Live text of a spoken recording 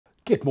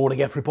Good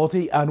morning,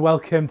 everybody, and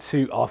welcome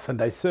to our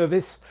Sunday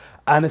service.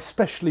 An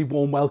especially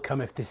warm welcome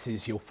if this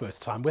is your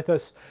first time with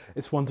us.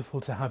 It's wonderful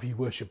to have you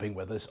worshipping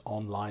with us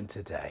online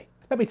today.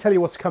 Let me tell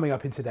you what's coming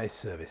up in today's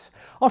service.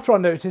 After our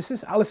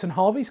notices, Alison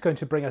Harvey is going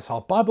to bring us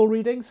our Bible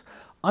readings.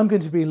 I'm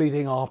going to be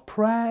leading our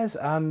prayers,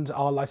 and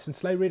our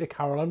licensed lay reader,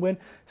 Carol Unwin,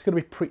 is going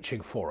to be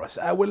preaching for us.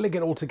 We'll link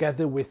it all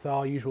together with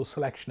our usual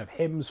selection of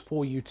hymns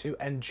for you to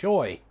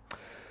enjoy.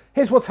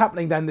 Here's what's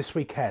happening then this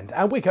weekend.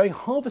 We're going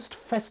Harvest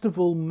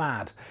Festival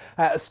mad,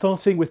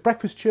 starting with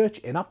Breakfast Church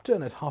in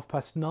Upton at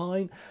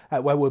 9:30,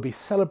 where we'll be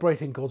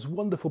celebrating God's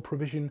wonderful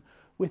provision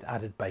with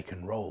added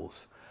bacon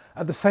rolls.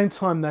 At the same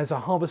time, there's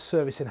a harvest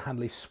service in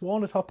Hanley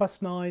Swan at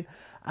 9:30,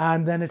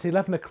 and then at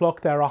 11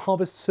 o'clock there are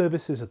harvest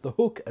services at the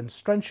Hook and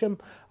Strensham,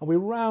 and we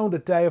round a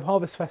day of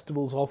harvest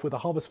festivals off with a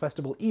Harvest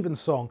Festival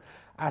Evensong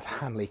at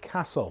Hanley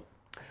Castle.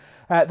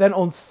 Then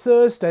on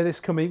Thursday this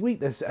coming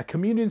week, there's a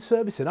communion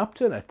service in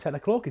Upton at 10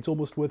 o'clock. It's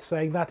almost worth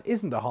saying that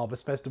isn't a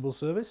Harvest Festival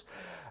service.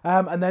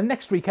 And then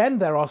next weekend,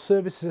 there are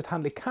services at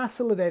Hanley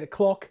Castle at 8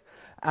 o'clock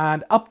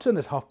and Upton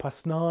at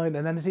 9:30.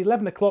 And then at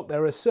 11 o'clock,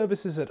 there are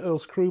services at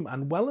Earl's Croom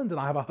and Welland. And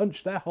I have a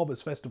hunch they're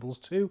Harvest Festivals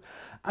too.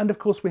 And of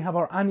course, we have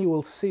our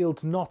annual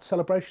Sealed Knot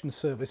celebration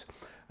service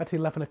at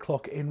 11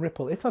 o'clock in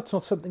Ripple. If that's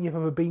not something you've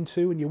ever been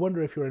to and you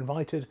wonder if you're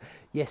invited,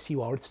 yes,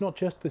 you are. It's not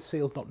just for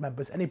Sealed Knot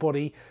members.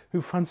 Anybody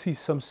who fancies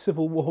some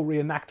Civil War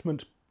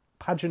reenactment,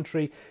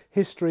 pageantry,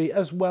 history,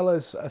 as well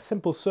as a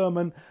simple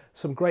sermon,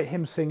 some great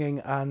hymn singing,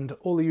 and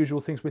all the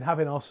usual things we'd have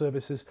in our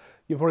services,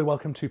 you're very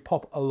welcome to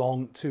pop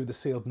along to the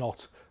Sealed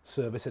Knot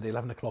service at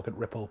 11 o'clock at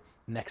Ripple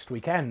next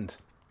weekend.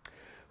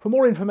 For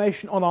more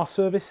information on our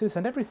services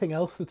and everything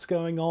else that's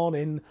going on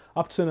in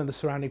Upton and the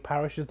surrounding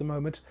parishes at the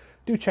moment,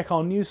 do check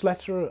our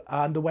newsletter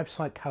and the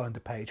website calendar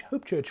page,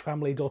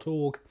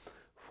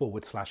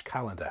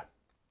 HopeChurchFamily.org/calendar.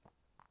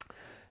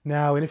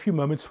 Now, in a few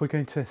moments, we're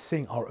going to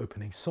sing our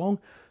opening song.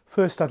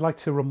 First, I'd like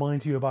to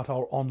remind you about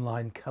our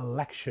online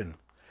collection.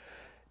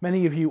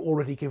 Many of you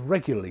already give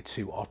regularly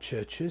to our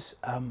churches,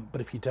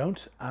 but if you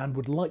don't and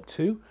would like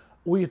to,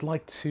 or you'd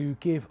like to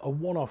give a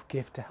one-off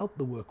gift to help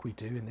the work we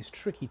do in this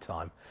tricky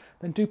time,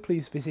 then do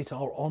please visit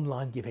our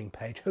online giving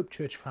page,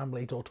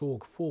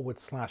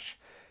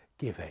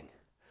 HopeChurchFamily.org/giving,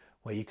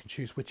 where you can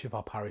choose which of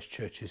our parish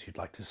churches you'd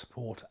like to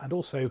support and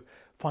also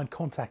find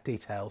contact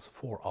details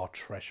for our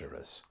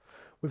treasurers.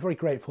 We're very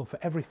grateful for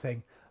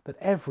everything that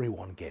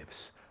everyone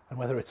gives, and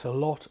whether it's a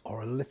lot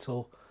or a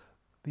little,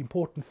 the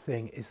important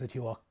thing is that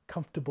you are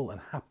comfortable and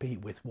happy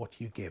with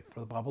what you give. For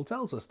the Bible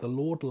tells us the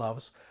Lord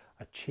loves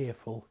a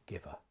cheerful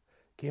giver.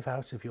 Give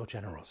out of your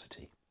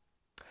generosity.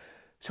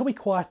 Shall we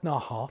quieten our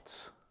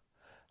hearts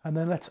and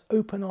then let's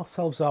open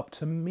ourselves up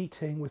to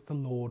meeting with the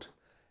Lord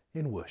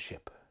in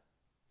worship?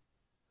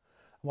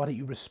 Why don't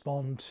you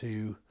respond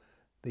to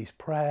these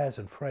prayers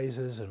and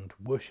phrases and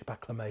worship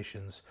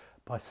acclamations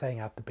by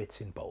saying out the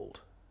bits in bold.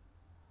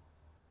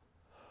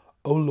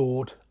 O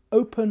Lord,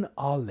 open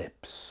our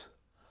lips,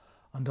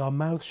 and our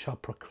mouth shall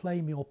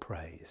proclaim your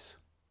praise.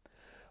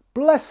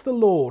 Bless the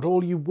Lord,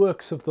 all you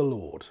works of the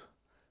Lord.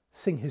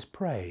 Sing his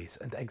praise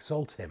and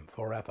exalt him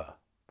forever.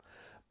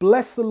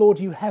 Bless the Lord,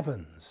 you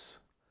heavens.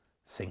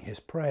 Sing his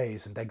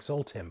praise and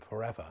exalt him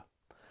forever.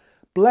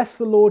 Bless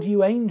the Lord,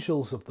 you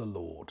angels of the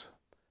Lord.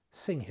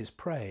 Sing his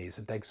praise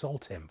and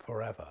exalt him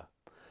forever.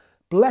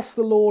 Bless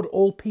the Lord,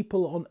 all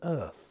people on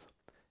earth.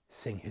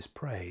 Sing his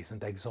praise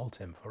and exalt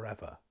him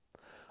forever.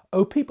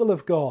 O people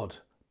of God,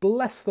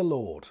 bless the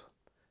Lord.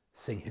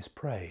 Sing his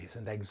praise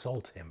and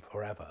exalt him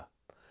forever.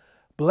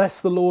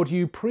 Bless the Lord,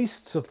 you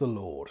priests of the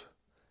Lord.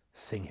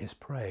 Sing his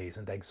praise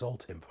and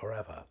exalt him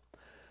forever.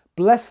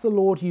 Bless the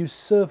Lord, you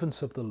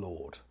servants of the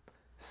Lord.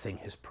 Sing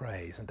his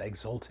praise and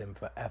exalt him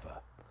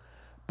forever.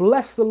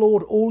 Bless the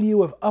Lord, all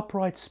you of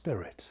upright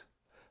spirit.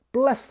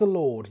 Bless the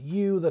Lord,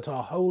 you that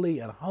are holy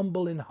and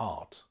humble in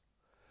heart.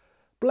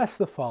 Bless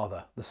the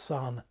Father, the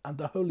Son, and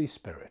the Holy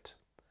Spirit.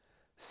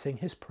 Sing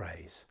his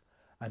praise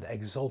and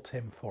exalt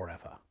him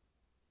forever.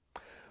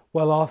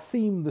 Well, our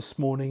theme this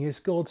morning is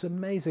God's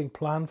amazing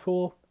plan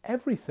for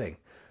everything,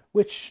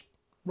 which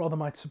rather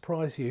might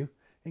surprise you,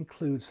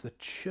 includes the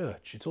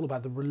church. It's all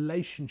about the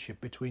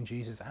relationship between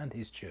Jesus and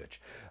his church.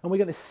 And we're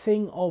going to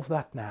sing of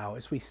that now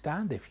as we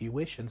stand, if you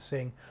wish, and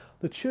sing,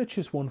 "The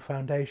church's one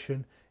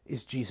foundation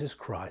is Jesus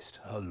Christ,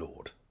 her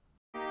Lord."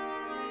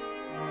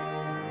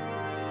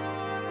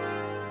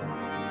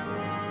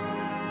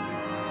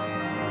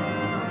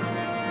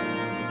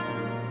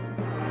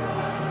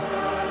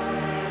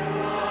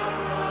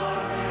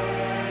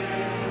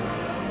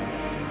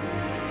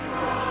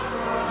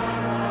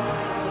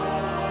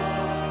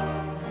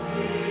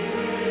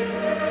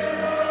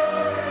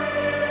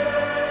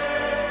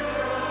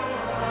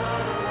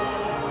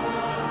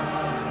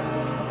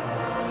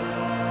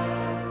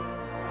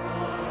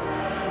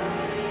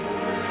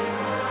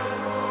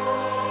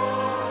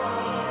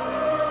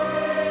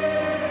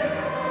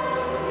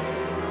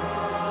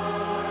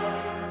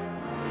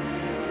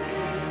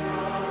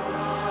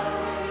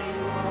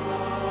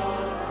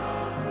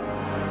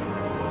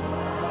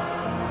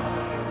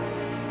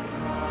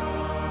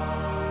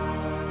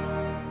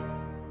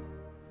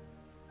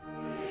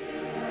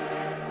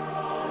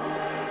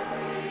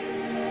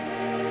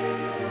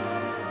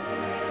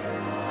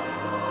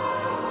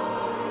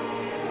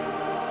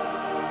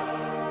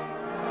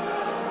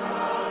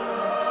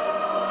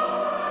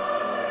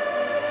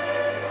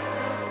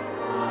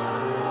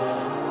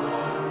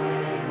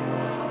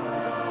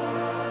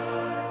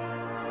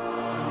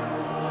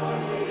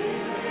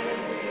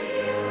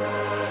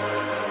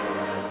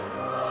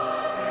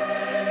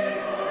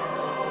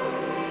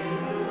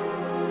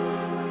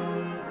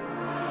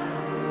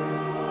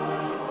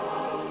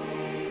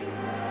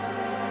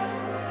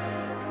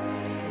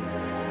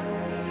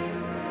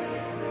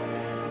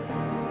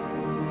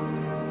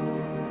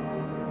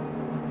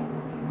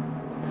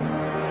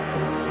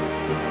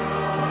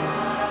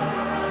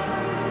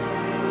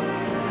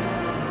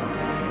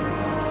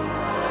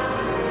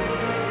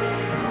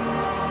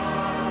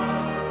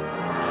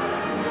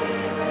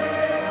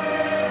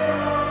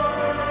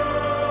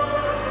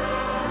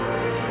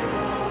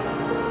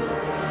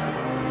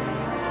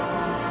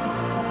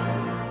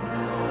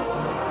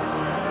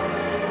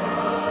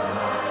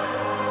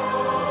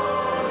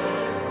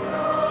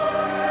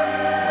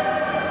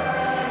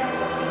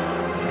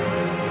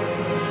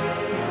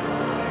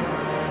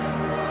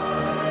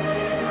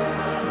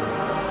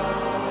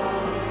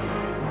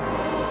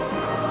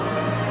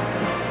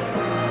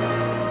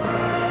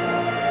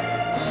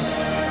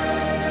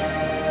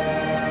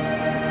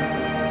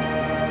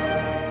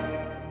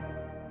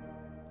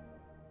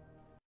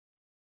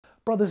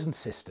 Brothers and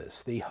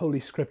sisters, the Holy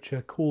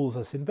Scripture calls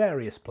us in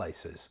various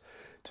places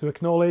to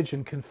acknowledge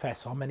and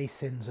confess our many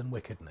sins and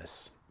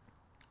wickedness,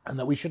 and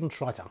that we shouldn't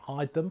try to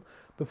hide them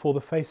before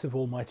the face of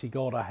Almighty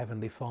God, our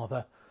Heavenly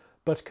Father,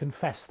 but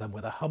confess them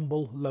with a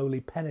humble, lowly,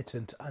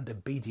 penitent and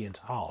obedient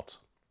heart,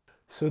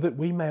 so that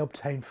we may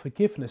obtain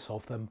forgiveness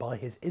of them by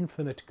his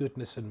infinite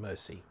goodness and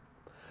mercy.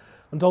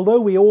 And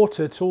although we ought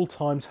at all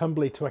times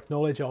humbly to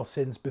acknowledge our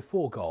sins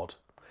before God,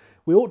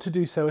 we ought to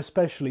do so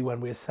especially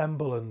when we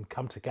assemble and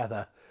come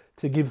together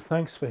to give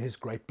thanks for his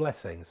great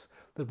blessings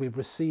that we've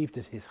received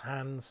at his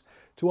hands,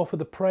 to offer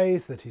the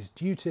praise that is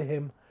due to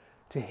him,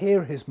 to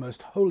hear his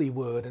most holy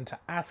word, and to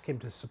ask him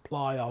to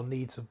supply our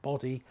needs of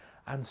body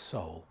and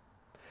soul.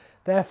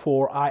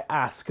 Therefore I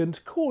ask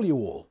and call you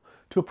all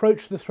to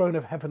approach the throne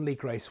of heavenly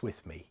grace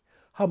with me,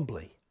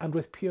 humbly and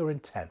with pure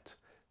intent,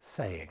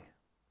 saying,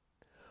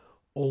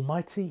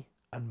 Almighty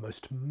and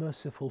most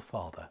merciful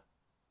Father,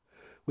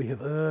 we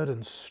have erred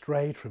and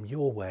strayed from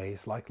your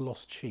ways like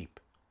lost sheep.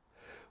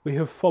 We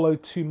have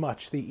followed too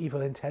much the evil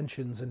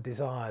intentions and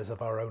desires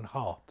of our own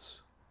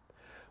hearts.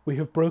 We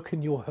have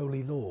broken your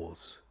holy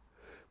laws.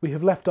 We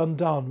have left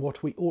undone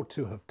what we ought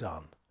to have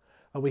done,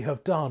 and we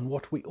have done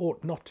what we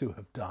ought not to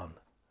have done,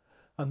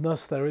 and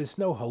thus there is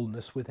no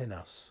wholeness within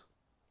us.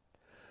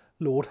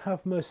 Lord,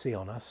 have mercy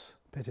on us,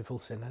 pitiful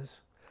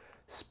sinners.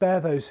 Spare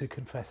those who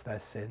confess their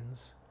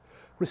sins.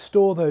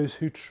 Restore those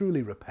who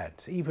truly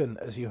repent, even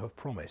as you have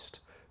promised,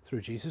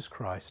 through Jesus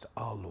Christ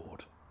our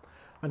Lord.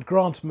 And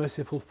grant,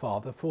 merciful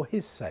Father, for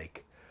his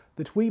sake,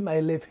 that we may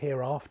live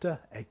hereafter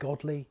a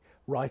godly,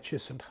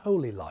 righteous and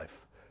holy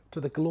life, to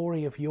the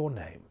glory of your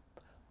name.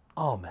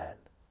 Amen.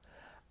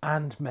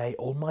 And may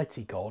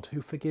Almighty God,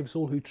 who forgives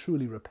all who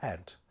truly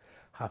repent,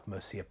 have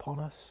mercy upon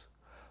us,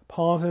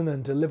 pardon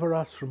and deliver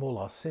us from all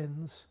our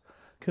sins,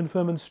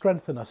 confirm and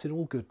strengthen us in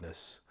all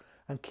goodness,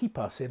 and keep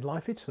us in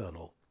life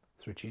eternal,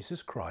 through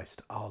Jesus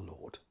Christ our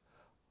Lord.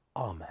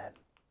 Amen.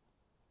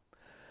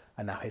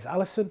 And now here's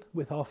Alison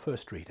with our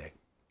first reading.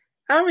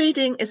 Our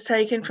reading is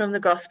taken from the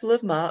Gospel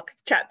of Mark,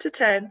 chapter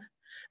 10,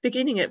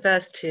 beginning at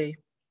verse 2.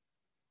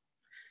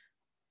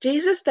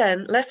 Jesus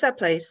then left that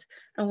place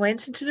and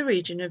went into the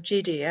region of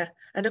Judea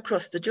and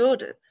across the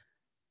Jordan.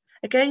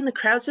 Again, the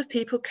crowds of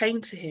people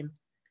came to him,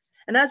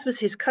 and as was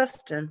his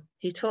custom,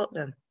 he taught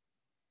them.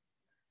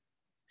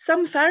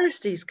 Some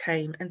Pharisees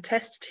came and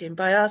tested him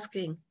by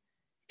asking,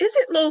 Is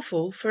it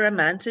lawful for a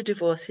man to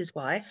divorce his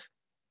wife?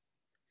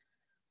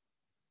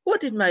 What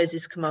did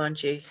Moses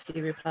command you?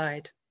 He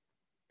replied.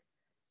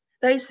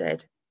 They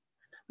said,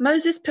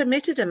 Moses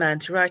permitted a man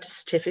to write a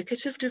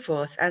certificate of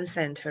divorce and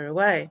send her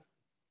away.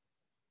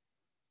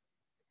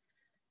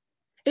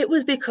 It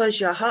was because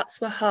your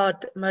hearts were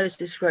hard that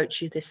Moses wrote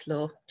you this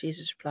law,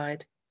 Jesus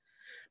replied.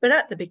 But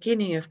at the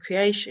beginning of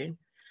creation,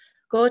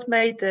 God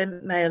made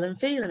them male and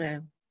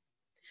female.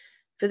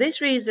 For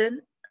this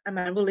reason, a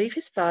man will leave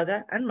his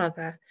father and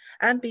mother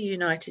and be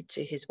united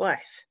to his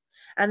wife,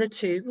 and the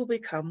two will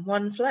become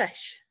one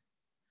flesh.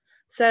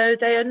 So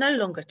they are no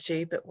longer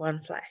two, but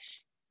one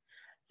flesh.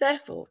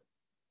 Therefore,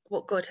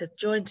 what God has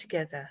joined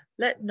together,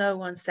 let no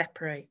one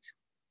separate.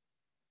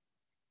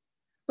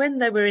 When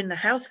they were in the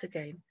house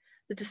again,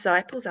 the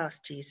disciples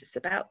asked Jesus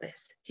about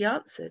this. He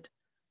answered,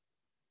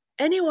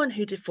 Anyone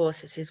who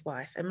divorces his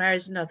wife and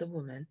marries another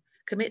woman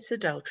commits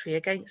adultery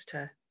against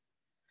her.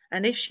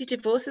 And if she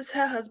divorces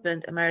her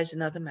husband and marries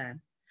another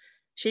man,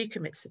 she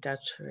commits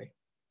adultery.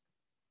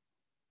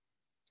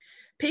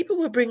 People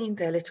were bringing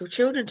their little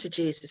children to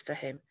Jesus for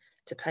him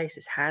to place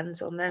his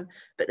hands on them,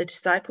 but the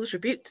disciples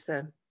rebuked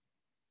them.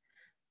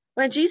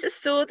 When Jesus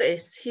saw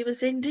this, he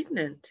was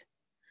indignant.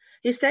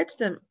 He said to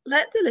them,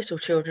 Let the little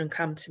children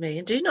come to me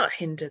and do not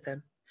hinder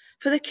them,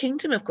 for the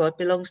kingdom of God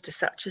belongs to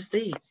such as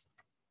these.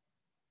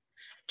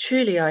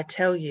 Truly I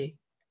tell you,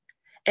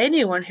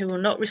 anyone who will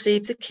not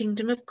receive the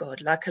kingdom of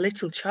God like a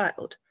little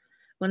child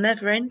will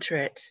never enter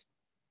it.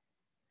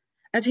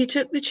 And he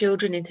took the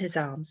children in his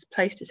arms,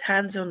 placed his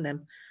hands on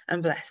them,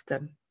 and blessed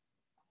them.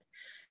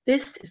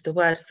 This is the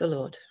word of the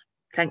Lord.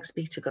 Thanks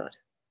be to God.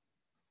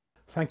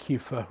 Thank you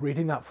for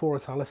reading that for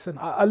us, Alison.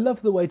 I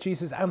love the way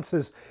Jesus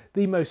answers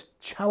the most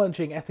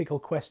challenging ethical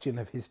question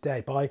of his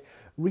day by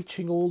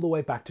reaching all the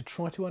way back to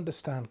try to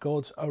understand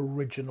God's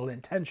original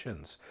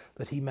intentions,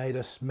 that he made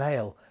us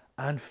male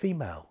and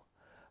female,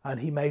 and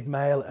he made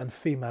male and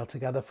female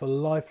together for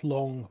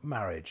lifelong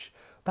marriage.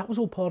 That was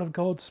all part of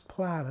God's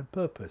plan and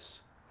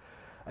purpose.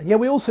 And yet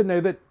we also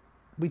know that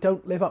we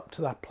don't live up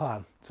to that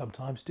plan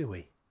sometimes, do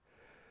we?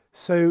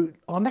 So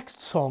our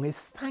next song is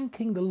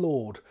thanking the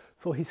Lord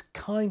for his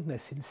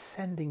kindness in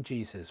sending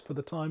Jesus for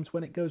the times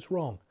when it goes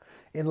wrong,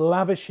 in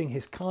lavishing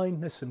his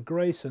kindness and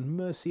grace and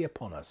mercy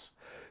upon us.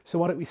 So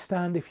why don't we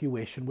stand, if you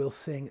wish, and we'll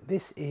sing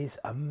This Is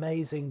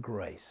Amazing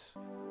Grace.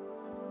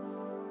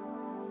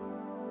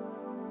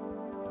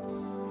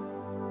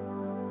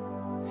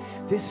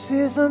 This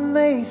is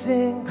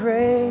amazing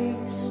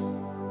grace.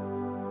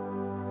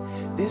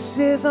 This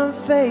is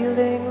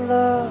unfailing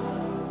love.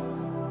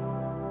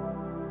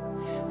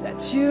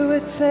 That you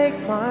would take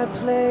my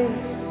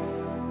place.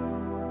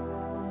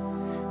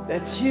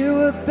 that you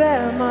would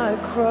bear my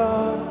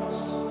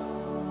cross.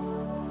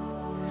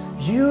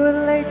 You would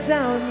lay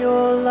down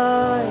your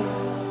life,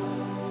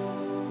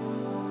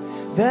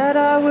 that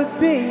I would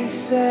be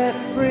set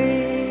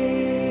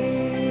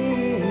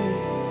free.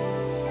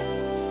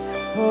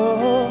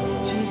 Oh,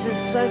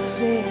 Jesus, I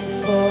sing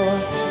for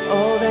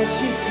all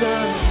that you've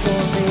done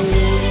for me.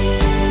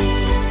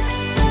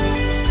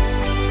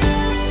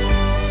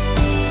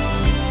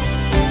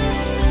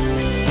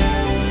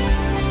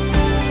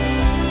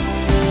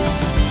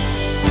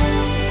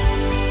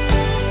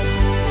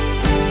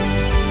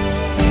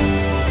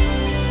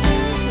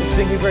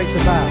 Who breaks the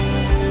power?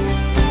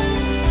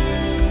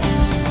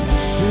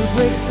 Who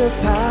breaks the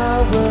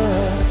power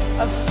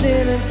of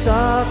sin and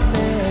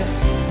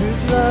darkness?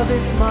 Whose love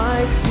is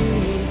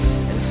mighty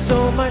and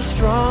so much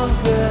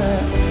stronger?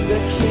 The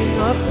King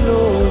of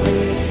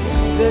glory,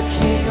 the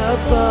King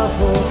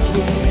above all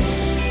kings.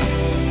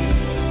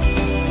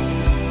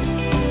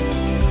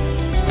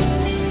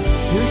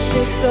 Who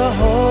shakes the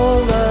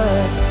whole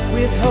earth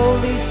with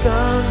holy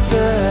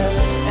thunder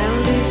and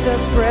leaves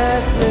us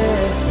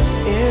breathless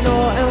in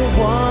awe and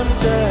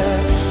wonder?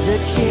 The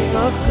King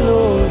of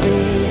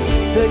glory,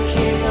 the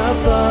King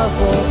above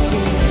all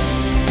kings.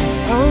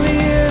 Only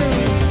you,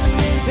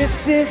 this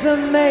is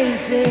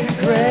amazing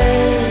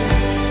grace.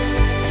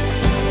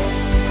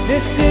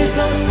 This is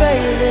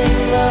unfailing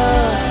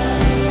love,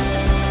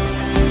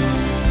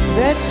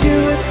 that you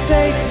would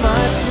take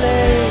my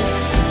place,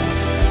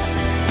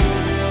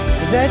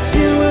 that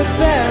you would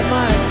bear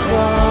my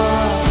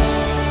cross.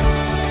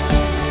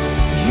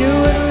 You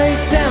would lay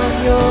down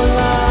your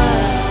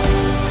life,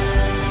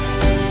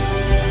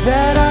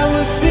 that I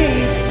would be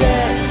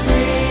set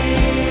free.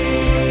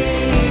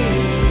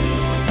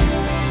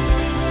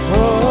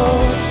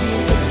 Oh,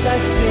 Jesus, I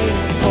sing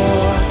for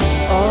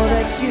all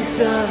that you've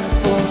done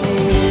for me.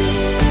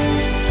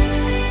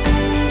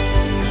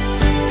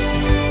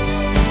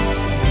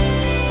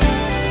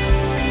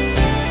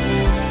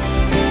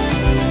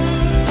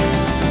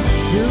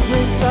 Who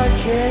brings our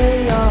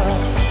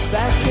chaos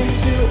back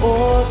into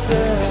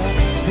order?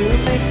 Who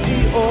makes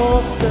the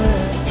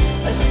orphan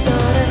a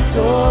son and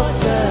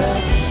daughter?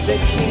 The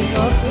King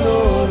of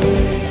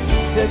glory,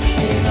 the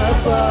King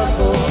above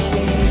all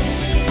kings.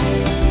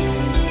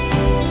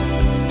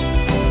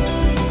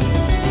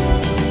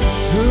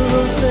 Who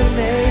rules the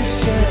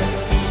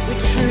nations with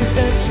truth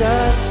and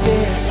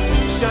justice,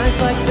 shines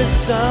like the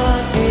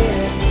sun in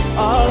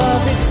all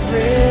of his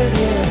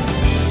brilliance.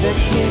 The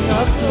King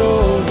of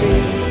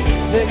glory,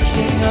 the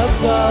King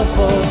above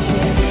all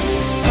kings.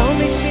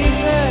 Only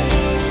Jesus,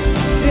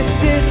 this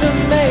is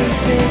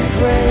amazing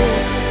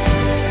grace.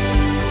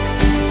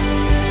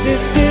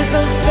 This is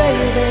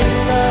unfailing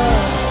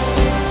love,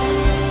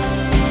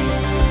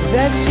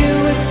 that you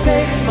would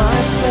take my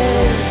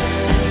place,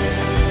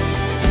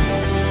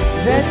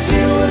 that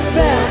you would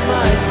bear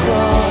my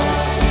cross.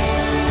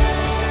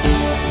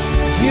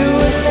 You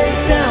would lay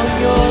down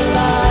your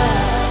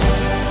life,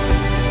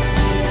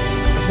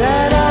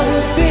 that I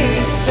would be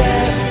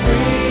set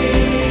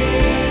free.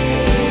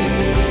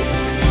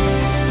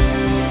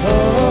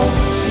 Oh,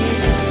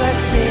 Jesus, I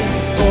sing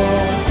for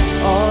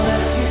all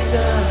that you've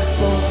done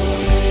for me.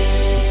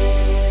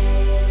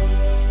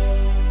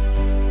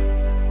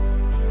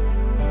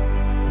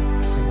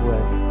 Sing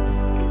worthy.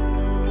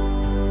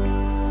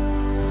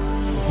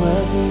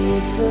 Worthy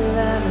is the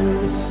Lamb who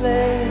was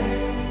slain.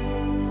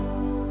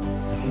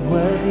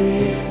 Worthy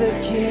is the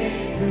King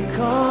who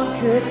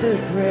conquered the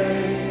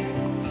grave.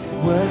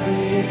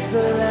 Worthy is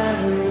the Lamb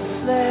who was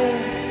slain.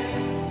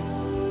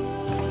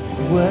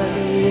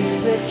 Worthy is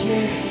the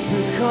King who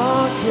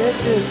conquered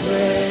the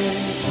grave.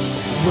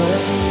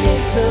 Worthy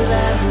is the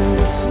Lamb who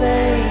was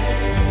slain.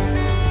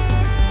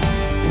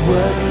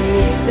 Worthy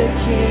is the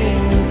King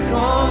who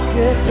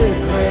conquered the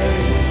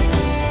grave.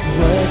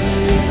 Worthy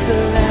is the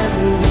Lamb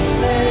who was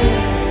slain.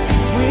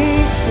 We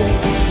sing,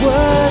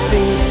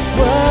 worthy,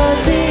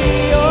 worthy.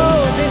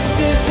 Oh, this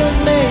is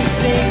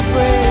amazing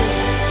grace.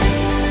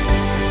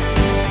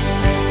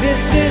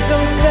 This is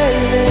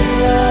unfailing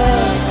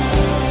love,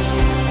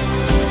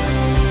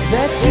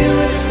 that you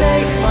would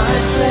take my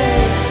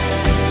place,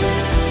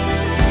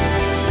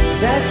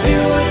 that you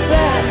would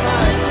bear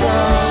my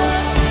cross.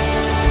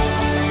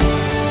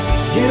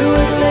 You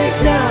would lay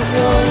down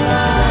your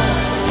life,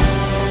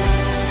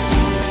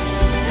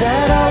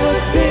 that I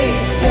would be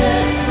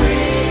set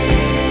free.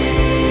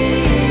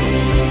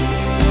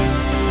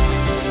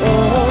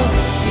 Oh,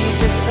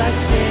 Jesus, I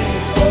sing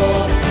for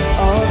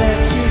all that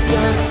you've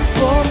done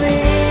for me.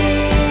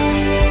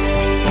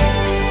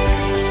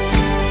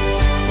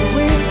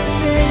 We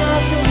sing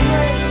of your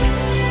grace,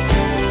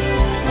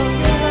 of your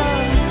love.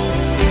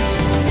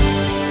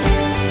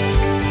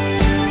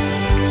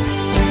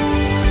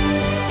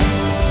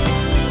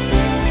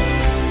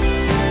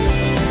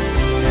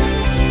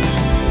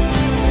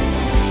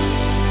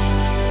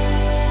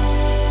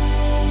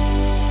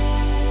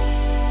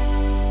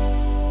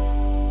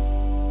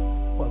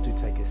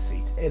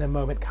 In a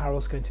moment,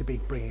 Carol's going to be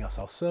bringing us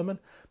our sermon,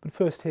 but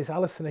first here's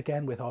Alison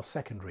again with our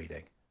second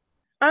reading.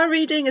 Our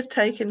reading is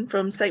taken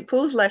from St.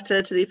 Paul's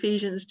letter to the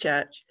Ephesians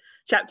church,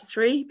 chapter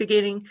 3,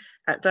 beginning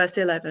at verse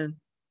 11.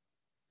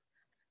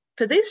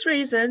 For this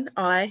reason,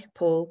 I,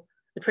 Paul,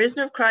 the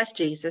prisoner of Christ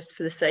Jesus,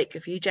 for the sake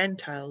of you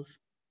Gentiles.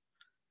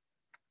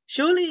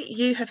 Surely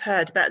you have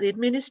heard about the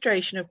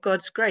administration of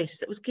God's grace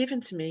that was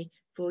given to me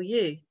for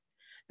you.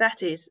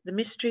 That is, the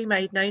mystery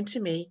made known to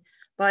me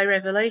by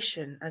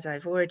revelation, as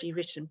I've already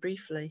written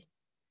briefly.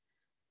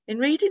 In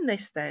reading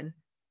this, then,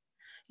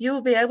 you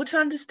will be able to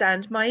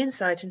understand my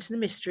insight into the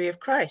mystery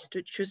of Christ,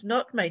 which was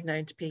not made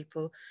known to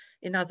people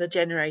in other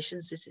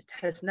generations, as it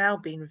has now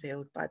been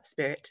revealed by the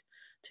Spirit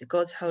to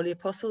God's holy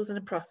apostles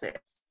and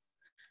prophets.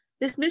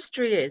 This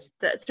mystery is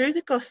that through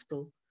the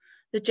gospel,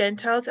 the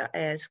Gentiles are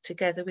heirs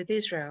together with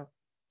Israel,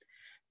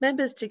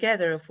 members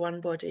together of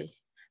one body,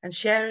 and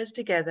sharers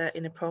together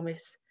in a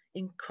promise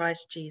in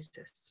Christ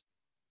Jesus.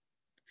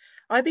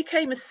 I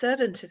became a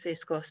servant of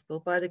this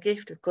gospel by the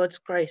gift of God's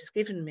grace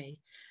given me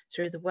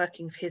through the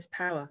working of his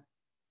power.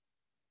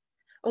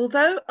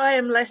 Although I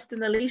am less than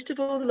the least of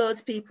all the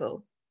Lord's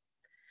people,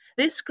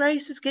 this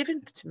grace was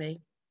given to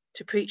me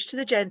to preach to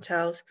the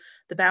Gentiles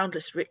the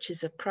boundless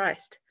riches of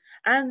Christ,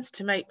 and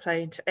to make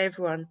plain to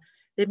everyone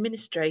the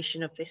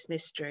administration of this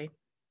mystery,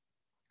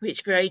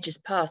 which for ages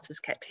past was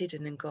kept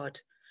hidden in God,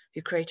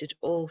 who created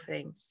all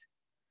things.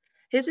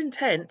 His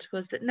intent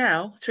was that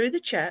now, through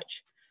the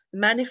church, the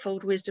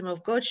manifold wisdom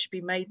of God should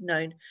be made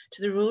known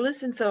to the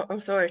rulers and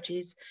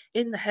authorities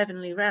in the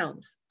heavenly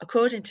realms,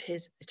 according to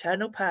his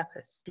eternal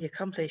purpose, he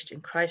accomplished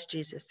in Christ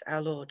Jesus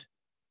our Lord.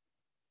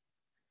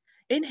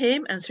 In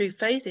him and through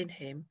faith in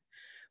him,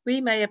 we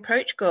may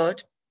approach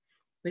God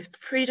with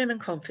freedom and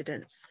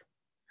confidence.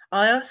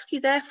 I ask you,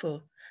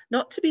 therefore,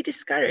 not to be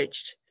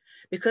discouraged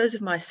because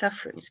of my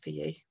sufferings for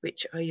you,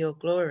 which are your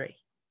glory.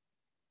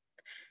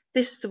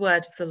 This is the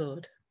word of the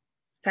Lord.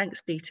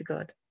 Thanks be to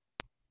God.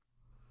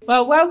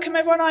 Well, welcome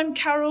everyone. I'm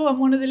Carol. I'm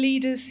one of the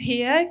leaders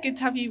here. Good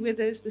to have you with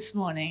us this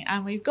morning.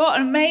 And we've got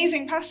an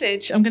amazing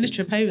passage. I'm going to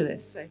trip over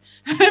this, so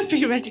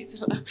be ready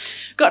to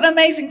laugh. Got an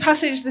amazing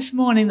passage this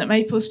morning that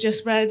Maple's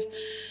just read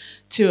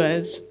to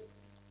us.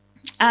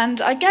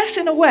 And I guess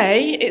in a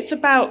way, it's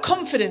about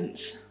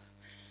confidence.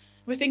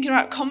 We're thinking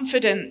about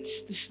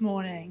confidence this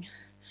morning.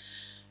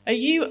 Are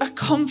you a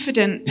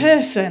confident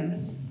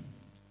person,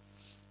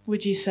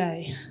 would you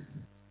say?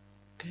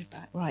 Go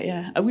back, right,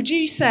 yeah. Would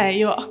you say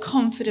you're a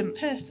confident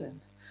person?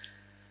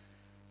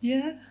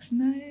 Yes,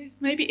 no?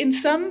 Maybe in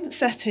some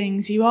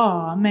settings you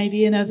are,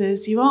 maybe in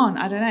others you aren't.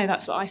 I don't know,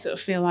 that's what I sort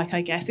of feel like,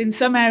 I guess. In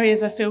some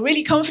areas I feel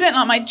really confident,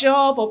 like my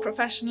job or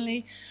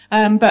professionally,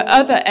 but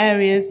other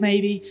areas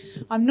maybe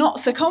I'm not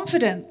so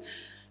confident.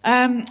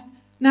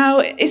 Now,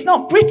 it's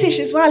not British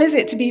as well, is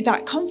it, to be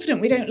that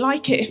confident? We don't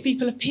like it if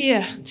people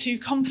appear too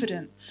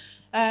confident.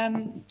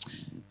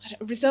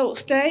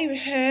 Results day,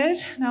 we've heard.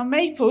 Now,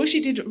 Maple,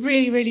 she did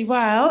really, really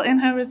well in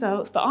her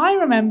results, but I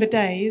remember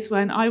days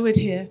when I would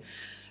hear,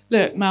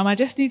 look, Mum, I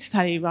just need to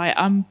tell you, right,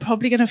 I'm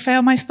probably going to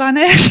fail my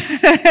Spanish.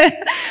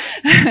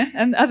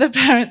 And other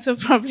parents will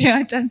probably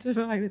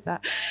identify with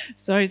that.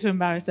 Sorry to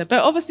embarrass her.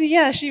 But obviously,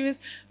 yeah, there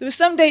was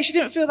some days she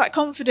didn't feel that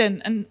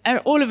confident. And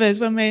all of us,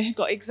 when we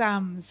got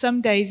exams,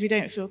 some days we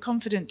don't feel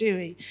confident, do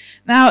we?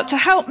 Now, to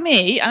help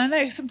me, and I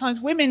know sometimes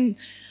women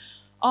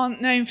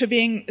aren't known for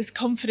being as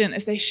confident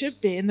as they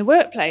should be in the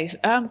workplace.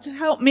 To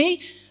help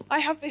me, I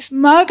have this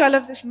mug. I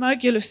love this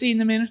mug. You'll have seen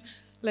them in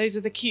loads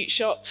of the cute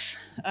shops.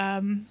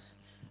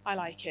 I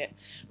like it.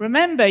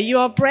 Remember, you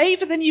are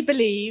braver than you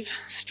believe,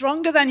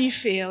 stronger than you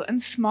feel,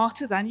 and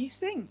smarter than you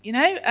think, you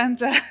know? And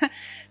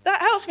that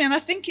helps me, and I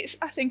think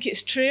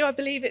it's true. I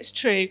believe it's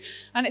true.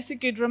 And it's a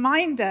good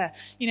reminder,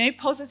 you know,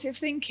 positive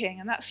thinking,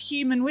 and that's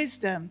human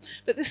wisdom.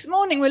 But this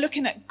morning we're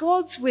looking at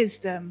God's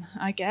wisdom,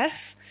 I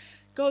guess.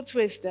 God's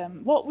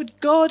wisdom. What would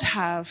God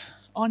have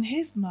on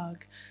his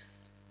mug?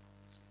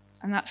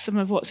 And that's some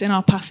of what's in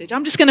our passage.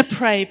 I'm just going to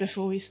pray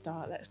before we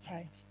start. Let's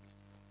pray.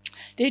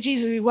 Dear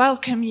Jesus, we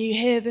welcome you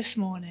here this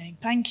morning.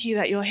 Thank you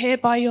that you're here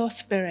by your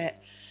Spirit.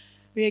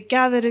 We are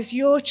gathered as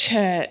your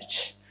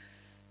church,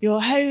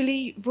 your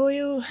holy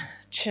royal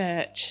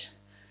church.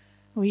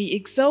 We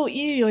exalt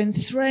you. You're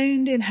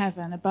enthroned in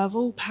heaven above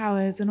all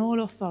powers and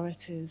all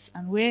authorities.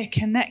 And we're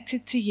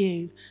connected to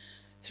you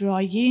through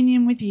our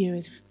union with you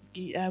as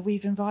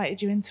we've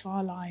invited you into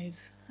our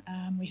lives.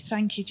 We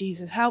thank you,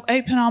 Jesus. Help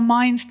open our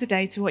minds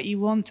today to what you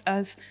want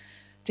us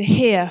to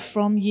hear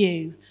from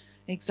you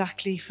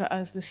exactly for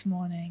us this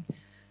morning,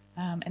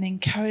 and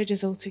encourage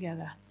us all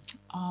together.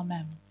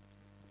 Amen.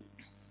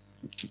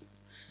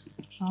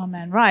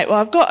 Amen. Right, well,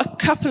 I've got a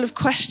couple of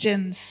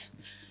questions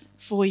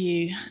for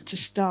you to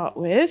start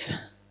with.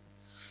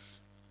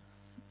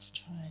 Let's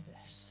try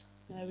this.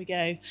 There we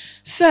go.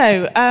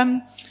 So,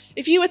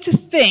 if you were to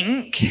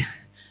think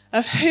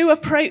of who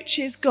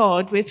approaches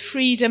God with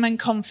freedom and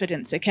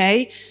confidence,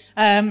 okay?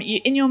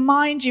 In your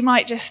mind, you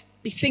might just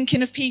be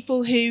thinking of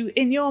people who,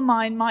 in your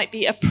mind, might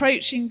be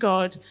approaching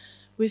God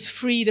with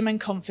freedom and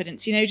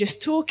confidence. You know,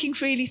 just talking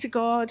freely to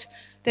God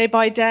day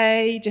by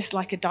day, just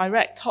like a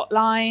direct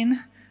hotline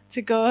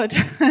to God.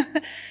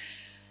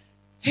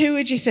 Who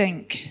would you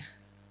think?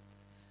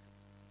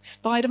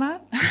 Spider-Man,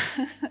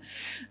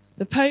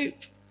 the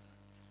Pope,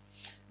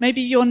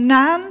 maybe your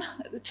nan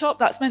at the top.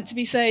 That's meant to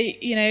be, say,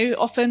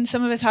 often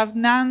some of us have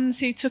nans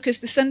who took us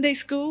to Sunday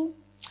school.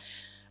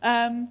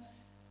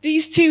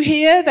 These two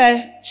here,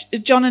 they're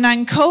John and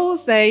Ann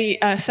Coles. They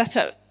set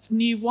up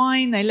New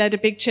Wine. They led a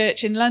big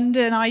church in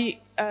London. I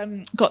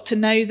got to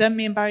know them.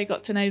 Me and Barry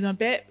got to know them a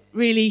bit.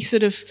 Really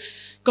sort of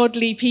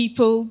godly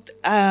people,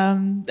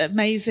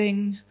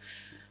 amazing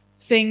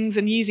things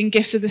and using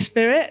gifts of the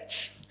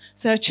Spirit.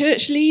 So a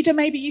church leader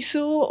maybe you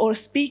saw, or a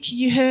speaker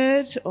you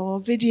heard,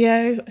 or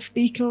video, a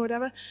speaker or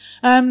whatever.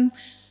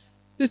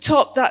 The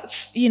top,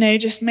 that's,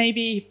 just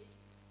maybe,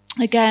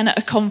 again, at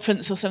a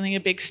conference or something, a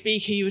big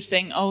speaker, you would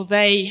think, oh,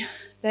 they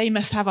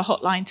must have a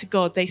hotline to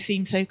God. They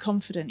seem so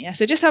confident. Yeah.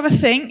 So just have a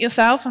think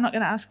yourself. I'm not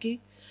going to ask you.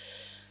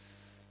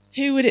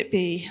 Who would it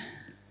be?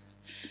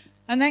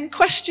 And then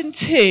question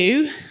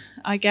 2,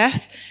 I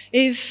guess,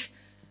 is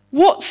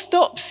what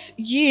stops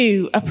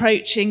you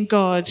approaching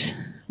God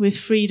with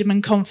freedom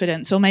and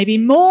confidence, or maybe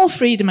more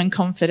freedom and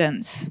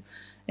confidence,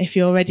 if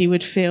you already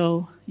would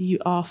feel you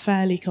are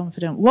fairly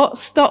confident? What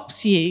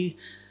stops you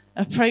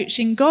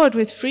approaching God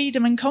with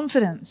freedom and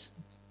confidence?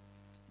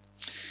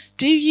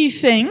 Do you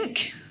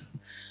think,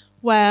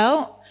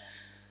 well,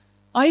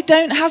 I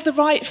don't have the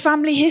right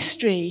family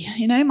history.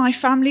 My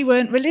family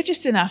weren't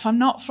religious enough. I'm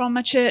not from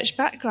a church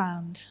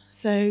background,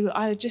 so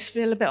I just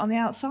feel a bit on the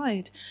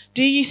outside.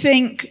 Do you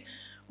think,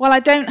 well, I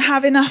don't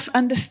have enough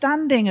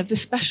understanding of the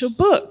special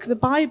book, the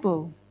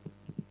Bible?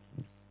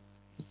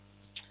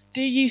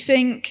 Do you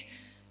think,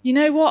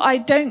 I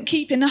don't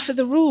keep enough of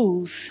the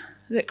rules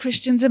that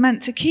Christians are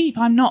meant to keep?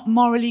 I'm not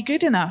morally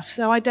good enough,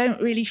 so I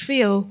don't really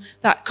feel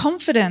that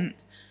confident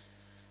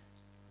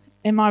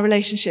in my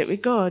relationship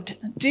with God.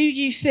 Do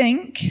you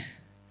think,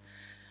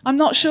 I'm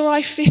not sure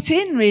I fit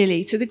in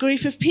really to the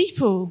group of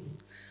people?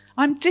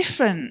 I'm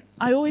different.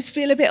 I always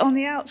feel a bit on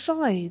the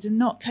outside and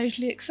not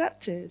totally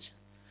accepted.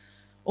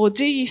 Or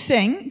do you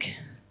think,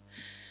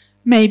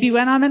 maybe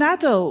when I'm an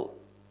adult,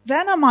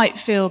 then I might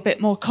feel a bit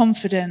more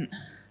confident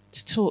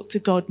to talk to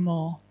God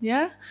more,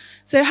 yeah?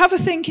 So have a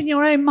think in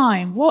your own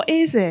mind. What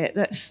is it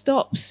that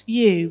stops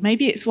you?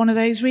 Maybe it's one of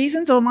those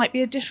reasons, or it might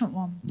be a different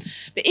one.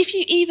 But if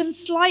you even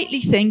slightly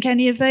think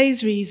any of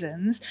those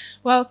reasons,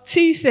 well,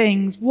 2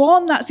 things.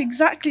 One, that's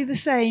exactly the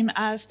same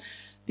as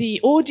the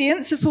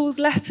audience of Paul's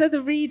letter,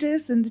 the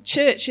readers and the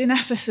church in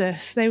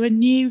Ephesus. They were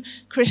new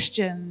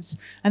Christians,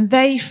 and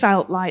they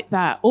felt like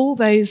that, all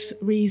those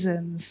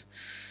reasons.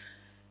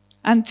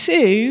 And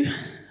 2,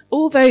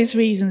 all those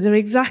reasons are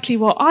exactly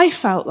what I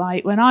felt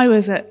like when I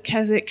was at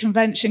Keswick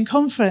Convention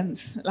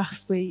Conference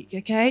last week,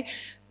 okay?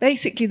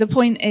 Basically, the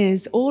point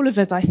is, all of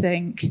us, I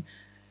think,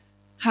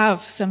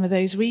 have some of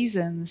those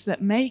reasons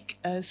that make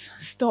us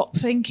stop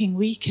thinking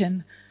we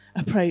can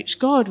approach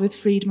God with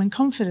freedom and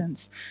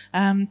confidence.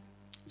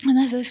 And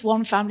there's this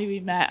one family we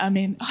met. I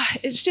mean,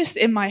 it's just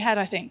in my head,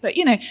 I think. But,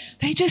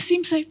 they just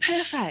seem so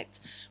perfect.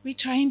 We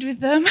trained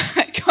with them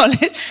at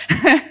college.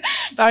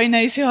 Barry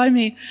knows who I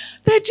mean.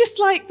 They're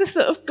just like the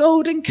sort of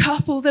golden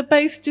couple. They're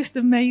both just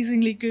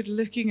amazingly good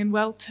looking and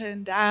well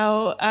turned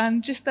out.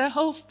 And just their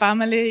whole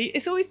family.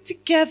 It's always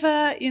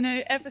together,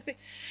 everything.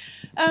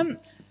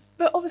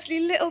 But obviously,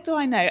 little do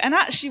I know. And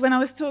actually, when I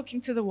was talking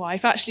to the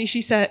wife,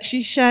 she said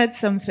she shared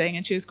something,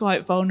 and she was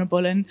quite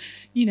vulnerable. And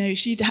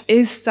she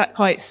is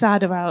quite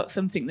sad about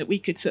something that we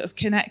could sort of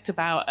connect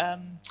about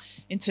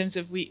in terms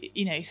of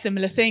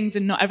similar things,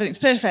 and not everything's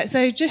perfect. So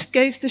it just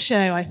goes to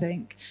show, I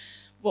think,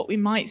 what we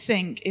might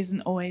think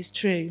isn't always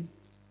true.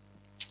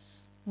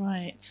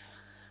 Right.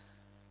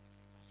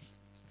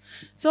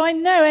 So I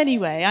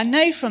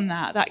know from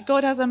that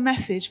God has a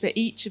message for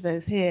each of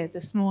us here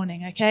this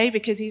morning, okay?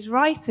 Because he's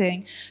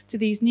writing to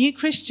these new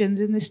Christians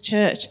in this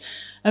church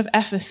of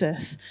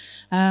Ephesus.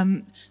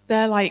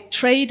 They're like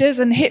traders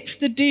and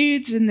hipster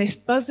dudes in this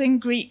buzzing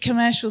Greek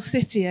commercial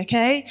city,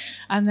 okay?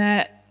 And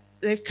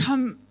they've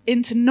come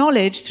into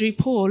knowledge through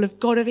Paul of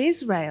God of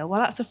Israel.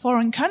 Well, that's a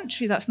foreign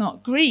country, that's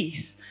not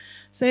Greece.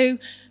 So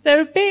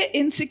they're a bit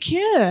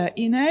insecure,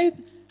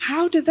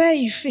 How do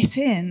they fit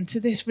in to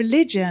this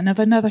religion of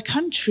another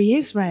country,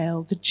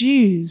 Israel, the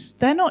Jews?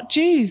 They're not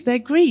Jews, they're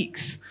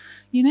Greeks.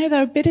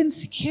 They're a bit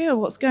insecure.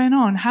 What's going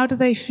on? How do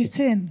they fit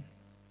in?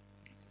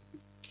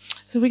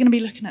 So we're going to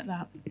be looking at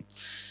that.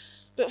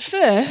 But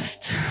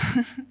first,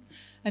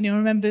 and you'll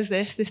remember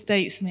this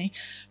dates me,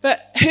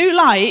 but who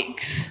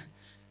likes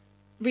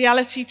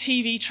reality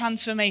TV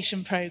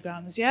transformation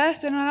programs? Yeah?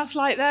 Does anyone else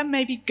like them?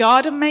 Maybe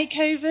garden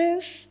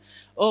makeovers?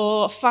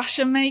 Or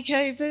fashion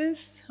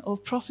makeovers, or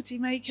property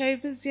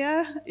makeovers,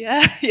 yeah,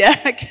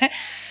 okay,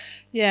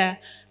 yeah.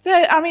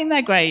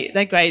 They're great,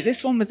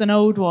 This one was an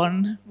old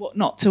one, What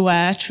Not to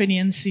Wear, Trini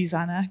and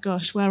Susanna.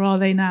 Gosh, where are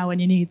they now when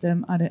you need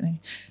them? I don't know.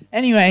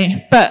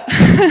 Anyway, but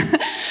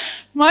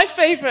my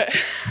favourite,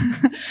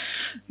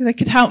 they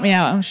could help me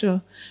out, I'm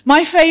sure.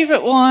 My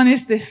favourite one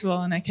is this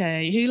one,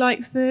 okay. Who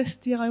likes this?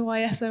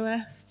 DIY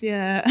SOS,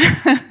 yeah.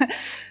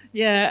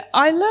 Yeah,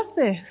 I love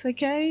this,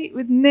 okay,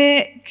 with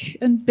Nick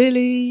and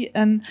Billy,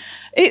 and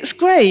it's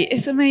great,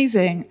 it's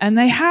amazing. And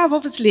they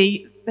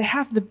they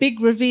have the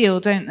big reveal,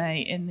 don't they,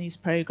 in these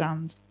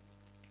programs?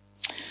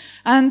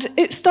 And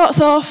it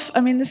starts off, I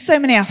mean, there's so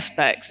many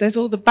aspects. There's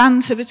all the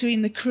banter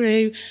between the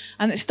crew,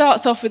 and it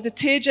starts off with the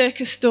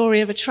tearjerker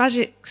story of a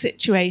tragic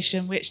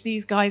situation which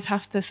these guys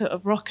have to sort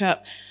of rock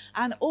up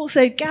and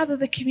also gather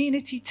the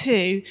community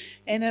too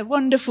in a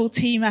wonderful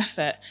team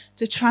effort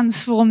to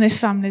transform this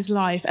family's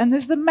life. And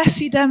there's the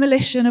messy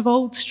demolition of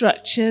old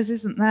structures,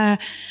 isn't there?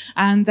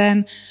 And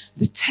then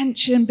the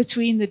tension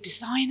between the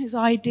designer's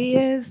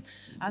ideas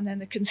and then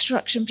the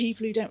construction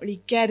people who don't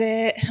really get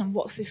it, and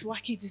what's this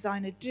wacky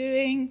designer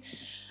doing?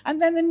 And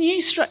then the new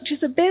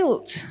structures are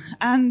built.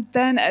 And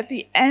then at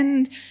the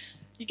end,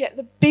 you get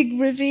the big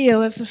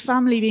reveal of the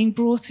family being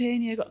brought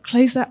in. You've got to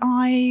close their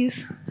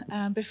eyes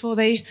before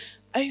they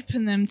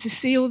open them to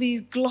see all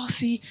these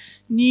glossy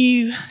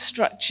new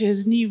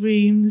structures, new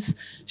rooms,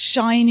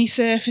 shiny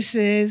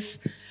surfaces,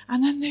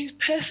 and then those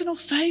personal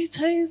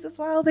photos as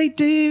well they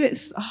do.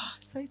 It's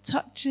so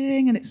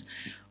touching and it's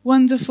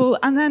wonderful.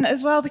 And then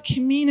as well, the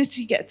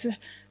community get to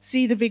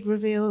see the big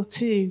reveal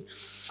too.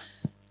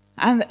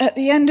 And at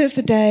the end of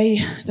the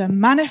day, the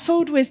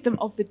manifold wisdom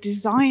of the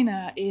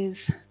designer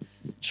is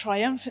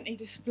triumphantly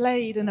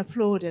displayed and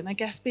applauded. And I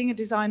guess being a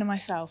designer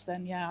myself,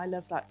 then yeah, I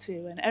love that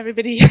too. And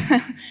everybody,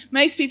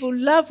 most people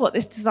love what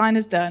this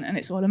designer's done, and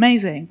it's all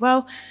amazing.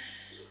 Well,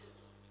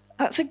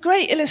 that's a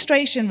great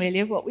illustration,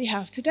 really, of what we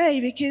have today,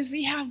 because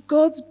we have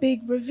God's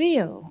big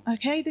reveal,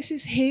 okay? This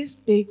is his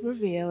big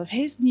reveal of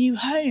his new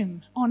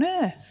home on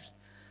earth.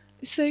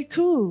 It's so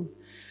cool.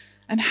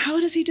 And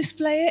how does he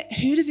display it?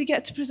 Who does he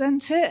get to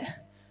present it?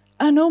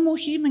 A normal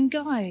human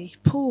guy,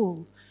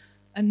 Paul.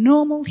 A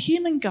normal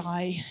human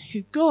guy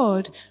who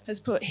God has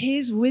put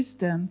his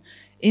wisdom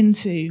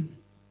into.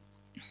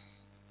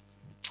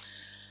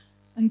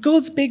 And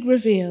God's big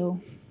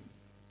reveal,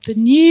 the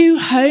new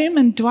home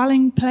and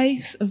dwelling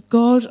place of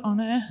God on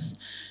earth,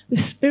 the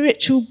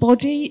spiritual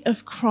body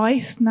of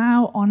Christ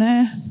now on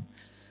earth,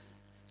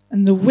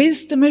 and the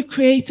wisdom of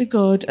Creator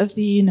God of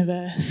the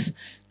universe,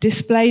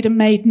 displayed and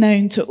made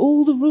known to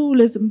all the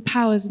rulers and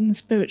powers in the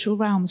spiritual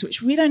realms,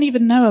 which we don't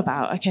even know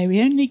about, okay?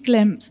 We only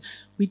glimpse.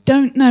 We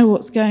don't know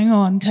what's going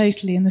on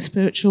totally in the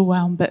spiritual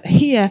realm. But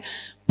here,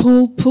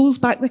 Paul pulls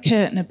back the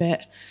curtain a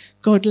bit.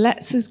 God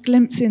lets us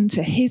glimpse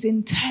into his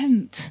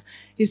intent,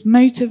 his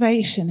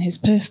motivation, his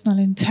personal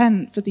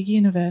intent for the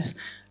universe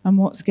and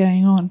what's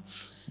going on.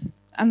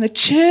 And the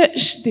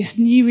church, this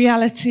new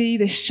reality,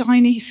 this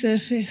shiny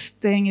surface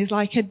thing, is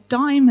like a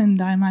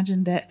diamond, I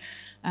imagined it.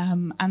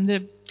 And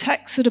the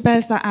text sort of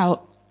bears that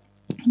out.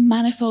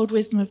 Manifold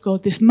wisdom of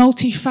God, this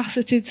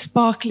multifaceted,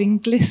 sparkling,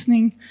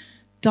 glistening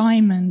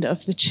diamond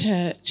of the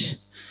church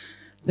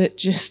that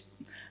just,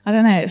 I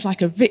don't know, it's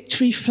like a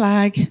victory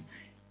flag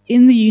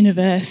in the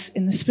universe,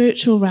 in the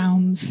spiritual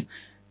realms,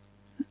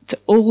 to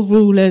all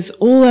rulers,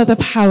 all other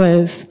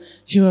powers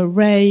who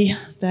array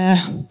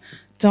their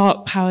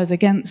dark powers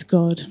against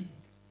God.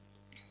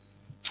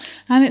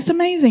 And it's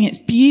amazing, it's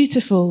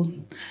beautiful.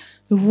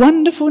 The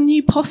wonderful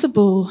new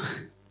possible,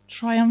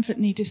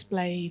 triumphantly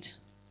displayed.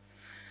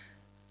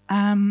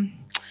 And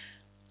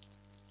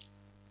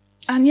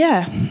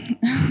yeah,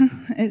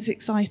 it's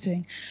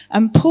exciting.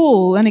 And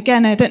Paul, and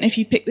again, I don't know if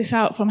you picked this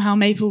out from how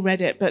Maple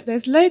read it, but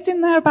there's loads in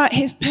there about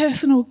his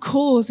personal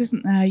cause,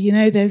 isn't there? You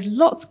know, there's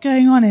lots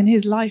going on in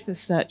his life as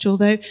such,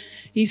 although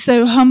he's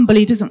so humble,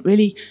 he doesn't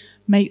really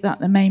make that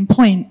the main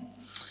point.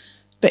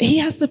 But he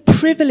has the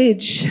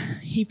privilege,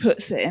 he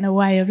puts it in a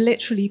way, of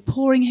literally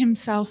pouring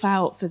himself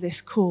out for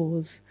this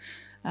cause.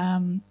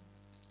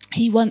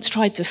 He once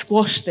tried to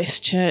squash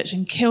this church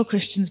and kill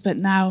Christians, but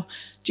now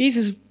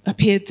Jesus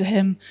appeared to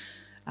him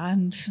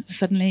and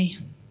suddenly,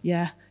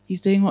 yeah,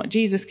 he's doing what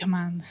Jesus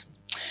commands.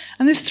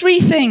 And there's three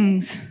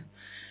things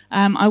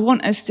I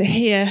want us to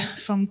hear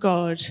from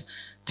God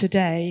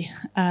today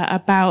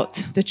about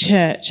the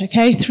church,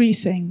 okay? Three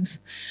things.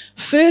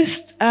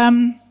 First,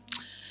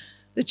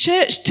 the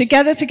church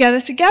together,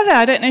 together, together.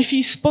 I don't know if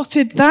you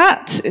spotted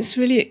that. It's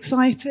really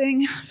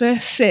exciting.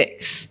 Verse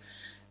 6.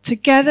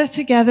 Together,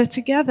 together,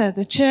 together,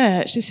 the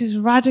church. This is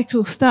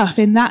radical stuff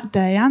in that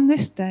day and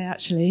this day,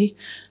 actually.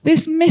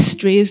 This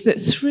mystery is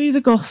that through the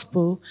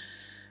gospel,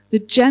 the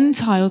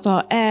Gentiles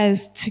are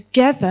heirs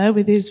together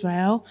with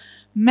Israel,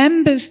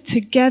 members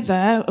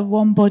together of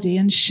one body,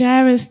 and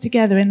sharers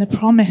together in the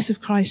promise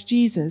of Christ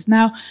Jesus.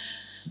 Now,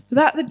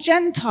 that the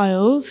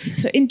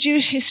Gentiles, so in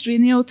Jewish history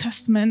in the Old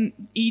Testament,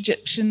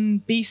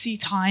 Egyptian BC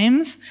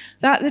times,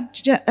 that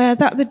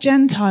the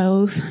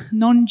Gentiles,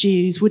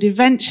 non-Jews, would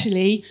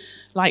eventually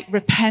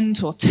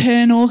repent or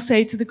turn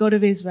also to the God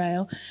of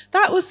Israel.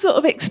 That was sort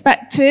of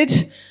expected,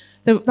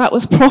 that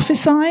was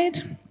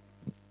prophesied.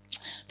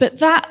 But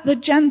that the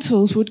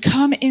Gentiles would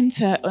come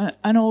into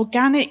an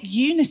organic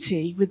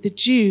unity with the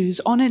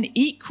Jews on an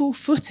equal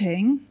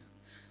footing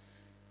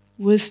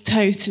was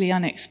totally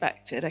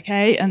unexpected,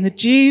 okay? And the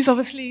Jews,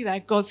 obviously,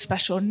 they're God's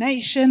special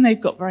nation. They've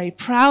got very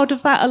proud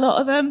of that, a lot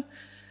of them.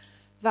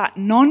 That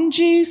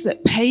non-Jews,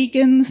 that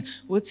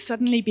pagans would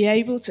suddenly be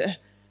able to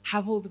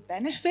have all the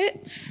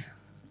benefits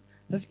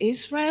of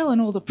Israel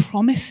and all the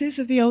promises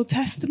of the Old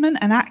Testament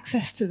and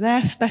access to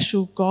their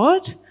special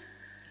God?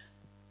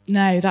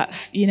 No,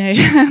 that's,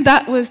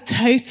 that was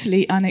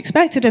totally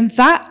unexpected. And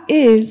that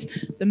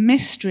is the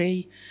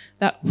mystery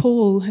that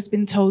Paul has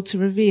been told to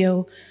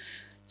reveal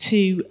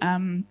to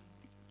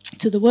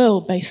the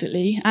world,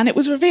 basically. And it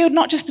was revealed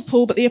not just to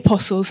Paul, but the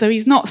apostles. So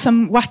he's not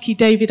some wacky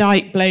David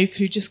Icke bloke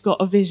who just got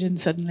a vision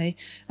suddenly.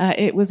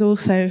 It was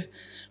also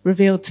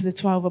revealed to the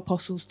 12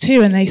 apostles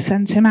too, and they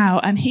sent him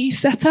out. And he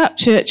set up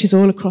churches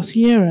all across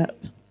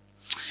Europe.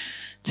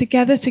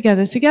 Together,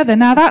 together, together.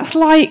 Now that's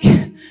like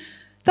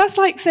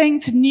saying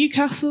to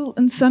Newcastle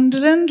and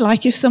Sunderland,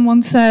 like if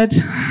someone said,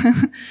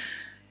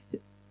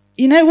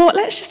 you know what,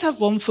 let's just have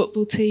one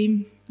football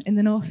team in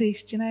the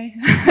northeast,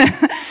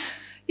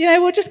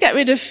 we'll just get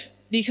rid of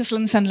Newcastle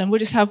and Sunderland, we'll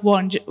just have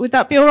one. Would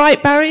that be all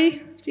right,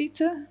 Barry,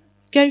 Peter?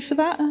 Go for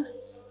that?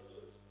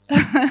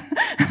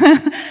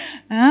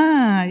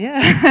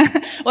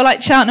 Yeah. Or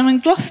like Cheltenham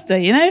and Gloucester,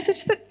 if they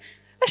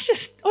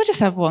just we'll just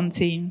have one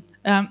team.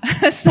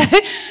 So,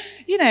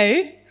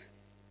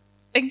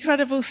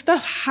 incredible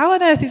stuff. How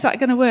on earth is that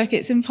going to work?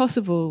 It's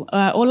impossible.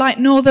 Or like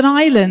Northern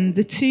Ireland,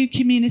 the two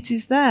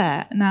communities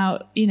there. Now,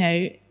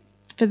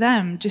 for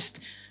them, just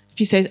if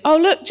you say, oh,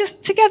 look,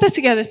 just together,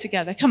 together,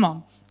 together. Come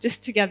on,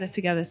 just together,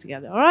 together,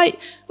 together. All right,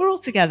 we're all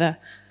together.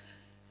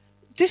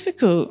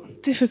 Difficult.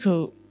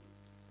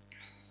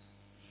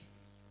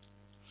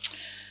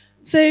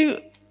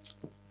 So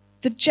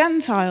the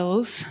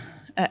Gentiles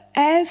are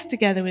heirs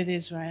together with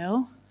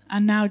Israel,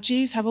 and now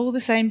Jews have all the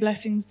same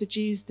blessings the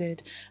Jews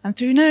did. And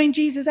through knowing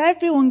Jesus,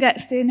 everyone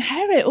gets to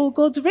inherit all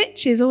God's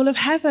riches, all of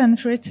heaven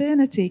for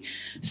eternity.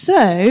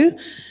 So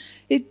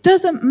it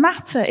doesn't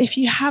matter if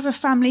you have a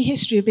family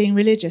history of being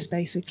religious,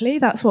 basically.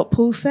 That's what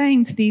Paul's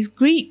saying to these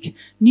Greek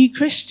new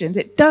Christians.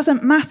 It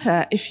doesn't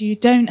matter if you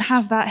don't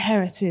have that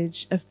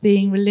heritage of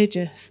being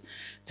religious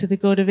to the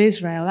God of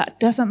Israel. That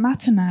doesn't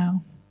matter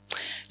now.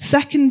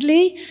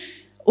 Secondly,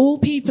 all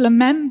people are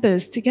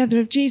members together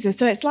of Jesus.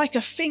 So it's like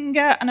a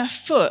finger and a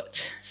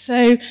foot.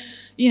 So,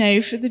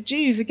 for the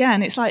Jews,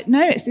 again, it's like,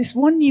 no, it's this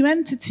one new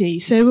entity.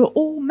 So we're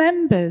all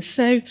members.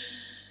 So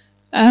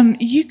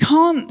you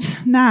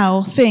can't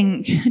now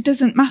think, it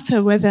doesn't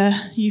matter whether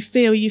you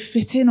feel you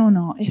fit in or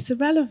not. It's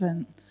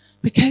irrelevant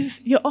because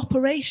you're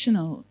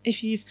operational.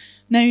 If you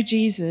know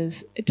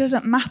Jesus, it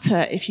doesn't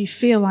matter if you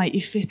feel like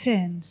you fit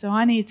in. So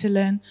I need to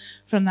learn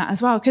from that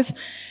as well. Because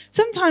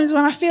sometimes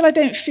when I feel I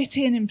don't fit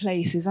in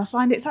places, I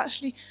find it's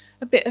actually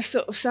a bit of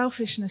sort of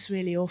selfishness,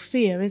 really, or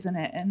fear, isn't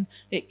it? And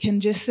it can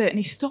just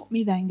certainly stop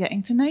me then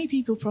getting to know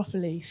people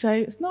properly. So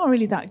it's not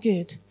really that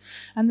good.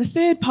 And the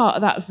third part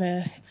of that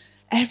verse,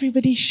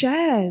 everybody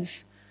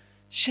shares.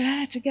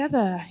 Share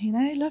together,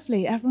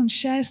 lovely. Everyone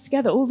shares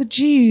together. All the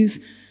Jews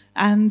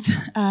and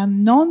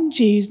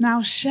non-Jews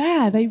now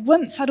share. They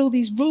once had all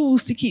these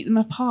rules to keep them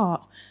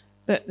apart,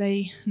 but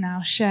they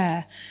now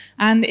share.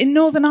 And in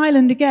Northern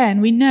Ireland,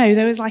 again, we know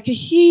there was like a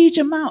huge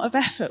amount of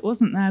effort,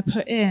 wasn't there,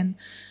 put in,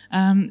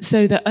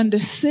 so that under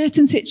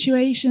certain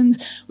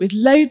situations, with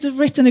loads of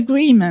written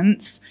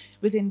agreements,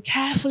 within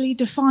carefully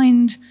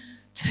defined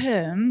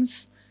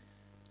terms,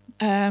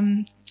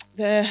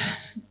 the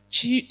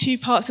two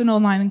parts of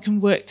Northern Ireland can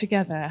work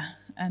together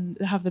and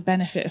have the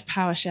benefit of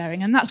power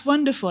sharing. And that's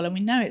wonderful, and we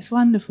know it's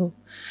wonderful.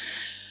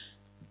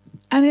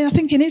 And I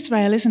think in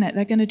Israel, isn't it,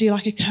 they're going to do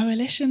like a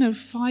coalition of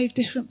 5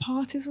 different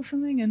parties or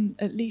something, and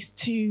at least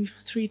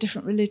 2-3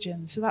 different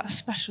religions. So that's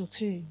special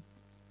too.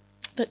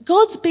 But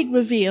God's big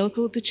reveal,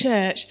 called the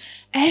church,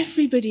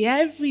 everybody,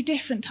 every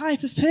different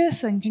type of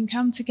person can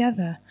come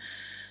together.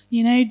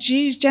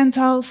 Jews,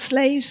 Gentiles,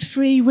 slaves,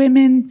 free,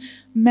 women,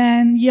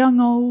 men, young,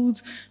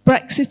 old,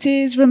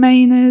 Brexiteers,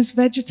 Remainers,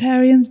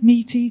 vegetarians,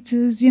 meat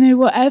eaters,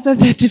 whatever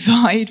the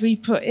divide we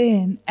put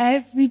in,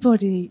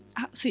 everybody,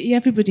 absolutely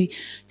everybody,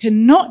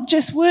 can not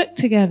just work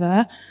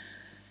together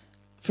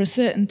for a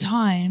certain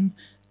time,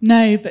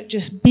 no, but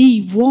just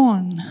be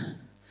one.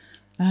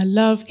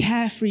 Love,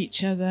 care for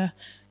each other,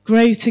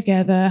 grow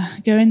together,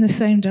 go in the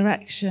same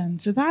direction.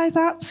 So that is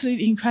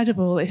absolutely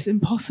incredible. It's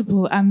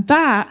impossible. And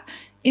that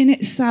in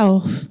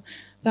itself,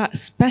 that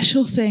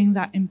special thing,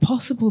 that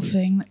impossible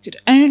thing that could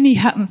only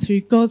happen through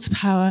God's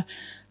power,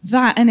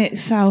 that in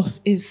itself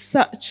is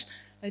such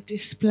a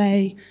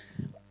display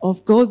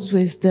of God's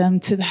wisdom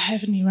to the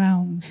heavenly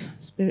realms,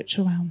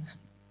 spiritual realms.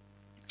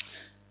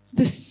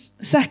 The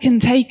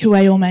second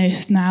takeaway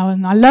almost now,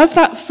 and I love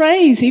that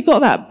phrase, you've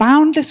got that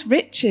boundless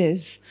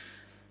riches.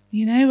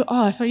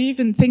 If I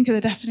even think of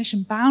the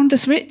definition,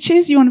 boundless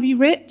riches, you want to be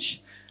rich?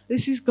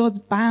 This is God's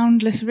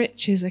boundless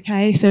riches,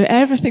 okay? So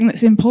everything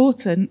that's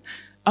important,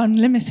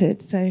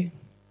 unlimited, so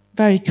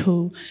very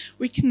cool.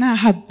 We can now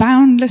have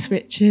boundless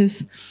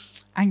riches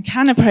and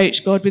can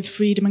approach God with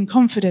freedom and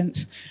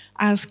confidence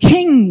as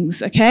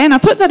kings, okay? And I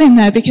put that in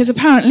there because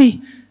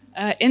apparently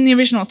in the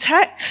original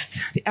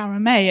text, the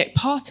Aramaic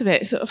part of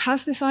it sort of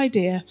has this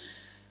idea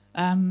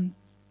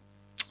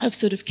of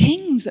sort of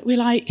kings that we're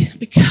like,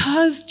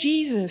 because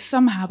Jesus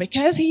somehow,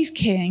 because he's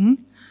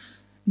king,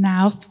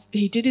 now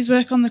he did his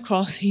work on the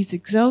cross, he's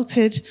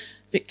exalted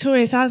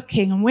victorious as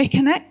king, and we're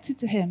connected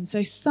to him.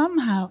 So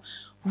somehow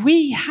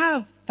we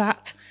have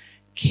that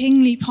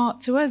kingly part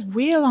to us.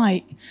 We're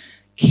like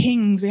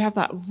kings. We have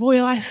that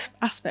royal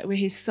aspect. We're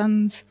his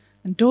sons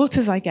and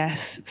daughters, I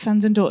guess,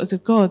 sons and daughters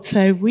of God.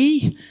 So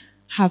we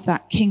have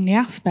that kingly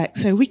aspect.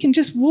 So we can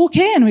just walk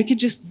in. We could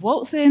just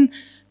waltz in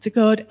to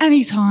God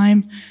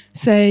anytime.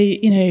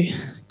 Say,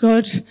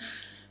 God,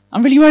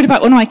 I'm really worried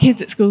about one of my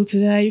kids at school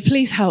today.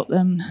 Please help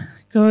them.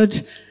 God,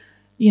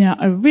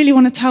 I really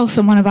want to tell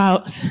someone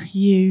about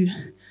you.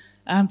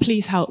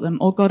 Please help them.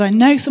 Or God, I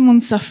know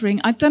someone's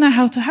suffering. I don't know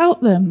how to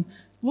help them.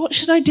 What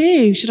should I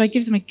do? Should I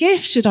give them a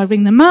gift? Should I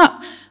ring them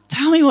up?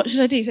 Tell me, what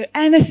should I do? So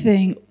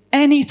anything,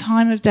 any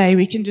time of day,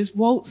 we can just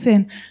waltz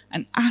in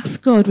and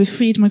ask God with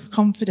freedom of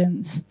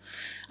confidence.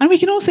 And we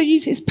can also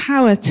use his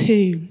power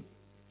too.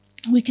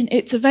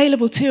 It's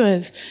available to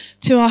us,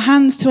 to our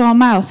hands, to our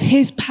mouths.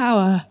 His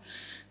power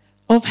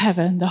of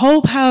heaven, the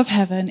whole power of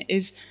heaven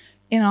is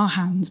in our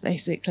hands,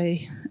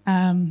 basically.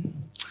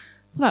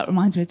 Well, that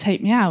reminds me of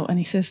Take Me Out, and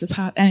he says the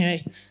power.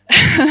 Anyway,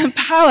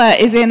 power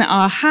is in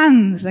our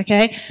hands,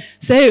 okay?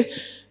 So, do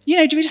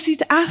we just need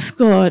to ask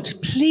God,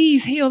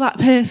 please heal that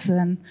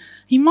person?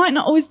 He might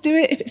not always do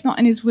it if it's not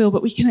in his will,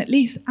 but we can at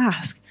least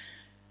ask,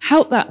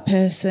 help that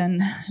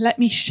person. Let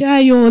me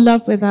share your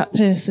love with that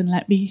person.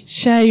 Let me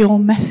share your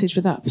message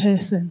with that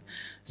person.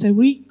 So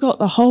we got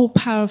the whole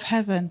power of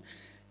heaven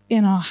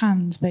in our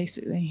hands,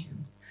 basically.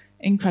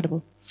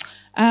 Incredible.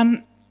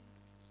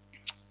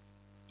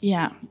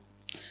 Yeah.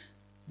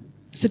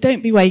 So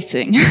don't be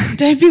waiting.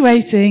 Don't be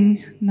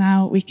waiting.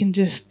 Now we can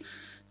just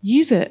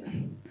use it.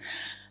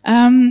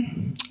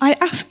 I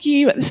ask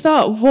you at the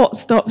start, what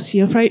stops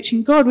you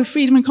approaching God with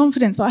freedom and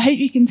confidence? But I hope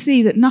you can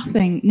see that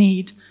nothing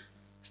need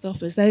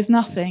stop us. There's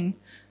nothing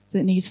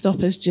that needs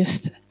stop us.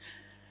 Just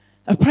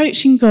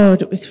approaching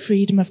God with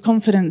freedom of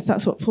confidence.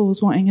 That's what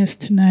Paul's wanting us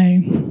to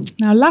know.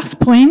 Now, last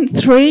point,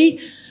 3.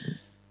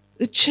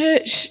 The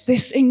church,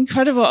 this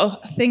incredible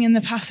thing in the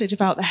passage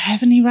about the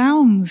heavenly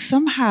realms.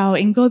 Somehow,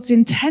 in God's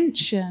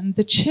intention,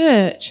 the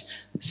church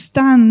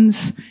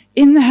stands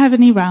in the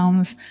heavenly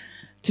realms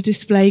to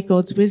display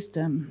God's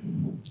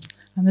wisdom.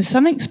 And there's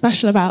something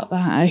special about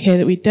that, okay,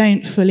 that we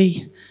don't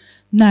fully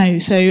know.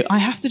 So I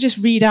have to just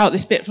read out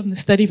this bit from the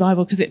study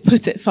Bible because it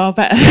puts it far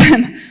better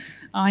than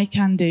I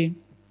can do.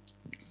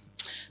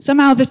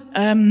 Somehow, the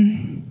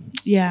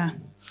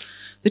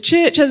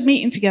church as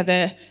meeting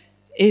together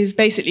is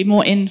basically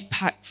more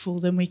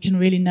impactful than we can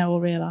really know or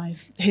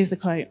realize. Here's the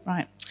quote,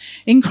 right?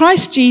 In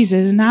Christ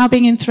Jesus, now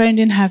being enthroned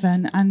in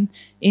heaven, and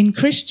in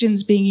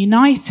Christians being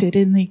united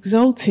in the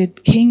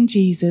exalted King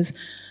Jesus,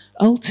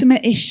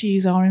 ultimate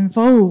issues are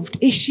involved,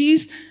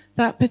 issues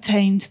that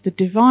pertain to the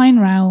divine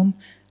realm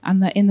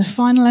and that in the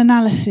final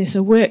analysis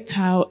are worked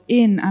out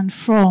in and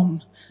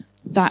from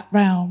that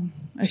realm,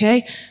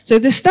 okay? So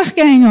there's stuff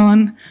going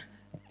on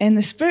in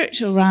the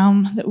spiritual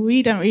realm that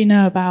we don't really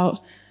know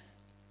about,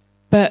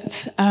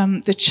 but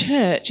the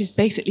church is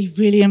basically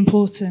really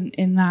important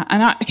in that.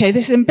 And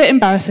this is a bit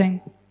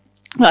embarrassing.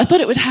 Well, I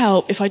thought it would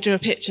help if I drew a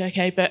picture,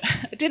 okay, but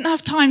I didn't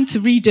have time to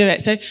redo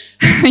it. So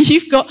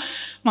you've got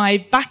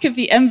my back of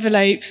the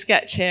envelope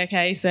sketch here,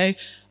 okay? So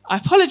I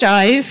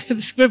apologise for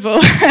the scribble,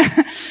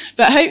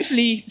 but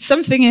hopefully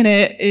something in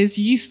it is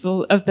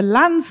useful of the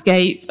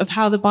landscape of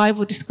how the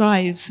Bible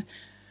describes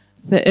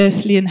the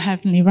earthly and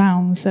heavenly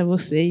realms. So we'll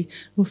see.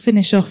 We'll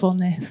finish off on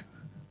this.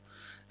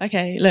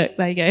 Okay, look,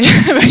 there you go.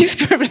 Very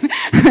scribbling.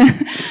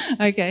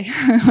 Okay,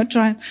 I'll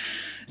try.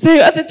 So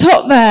at the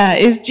top there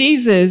is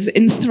Jesus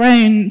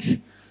enthroned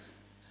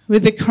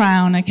with the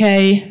crown,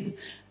 okay?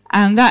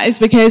 And that is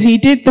because he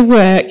did the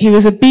work. He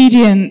was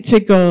obedient to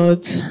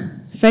God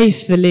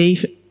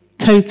faithfully,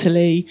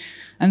 totally,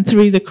 and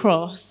through the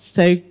cross.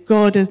 So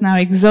God has now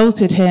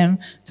exalted him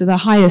to the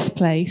highest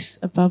place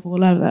above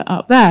all other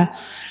up there.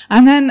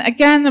 And then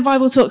again, the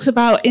Bible talks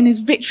about in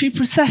his victory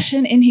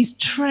procession, in his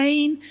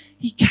train,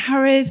 he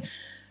carried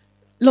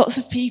lots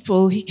of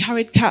people. He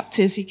carried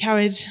captives. He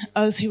carried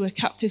us who were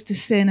captive to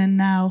sin and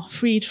now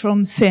freed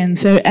from sin.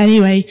 So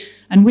anyway,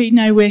 and we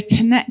know we're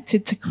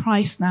connected to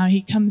Christ now.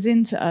 He comes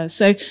into us.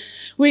 So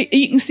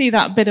you can see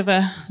that bit of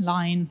a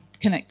line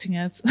connecting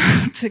us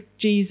to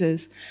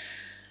Jesus.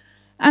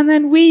 And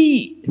then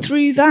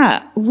through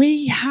that,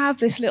 we have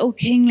this little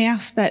kingly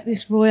aspect,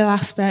 this royal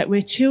aspect.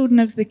 We're children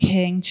of the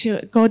King.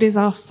 God is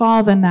our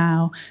Father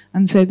now.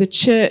 And so the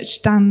church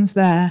stands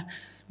there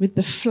with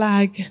the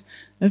flag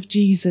of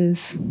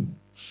Jesus.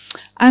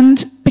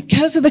 And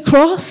because of the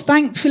cross,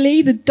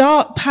 thankfully, the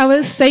dark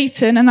powers,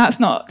 Satan, and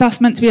that's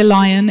meant to be a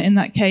lion in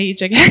that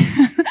cage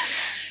again.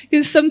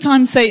 Because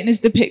sometimes Satan is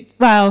depicted,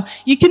 well,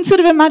 you can sort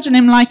of imagine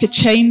him like a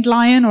chained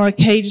lion or a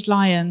caged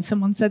lion.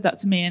 Someone said that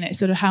to me and it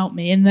sort of helped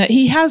me, in that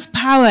he has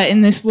power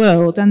in this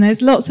world and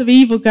there's lots of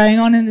evil going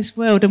on in this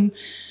world and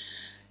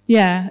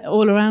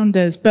all around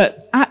us.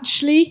 But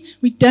actually,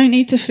 we don't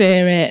need to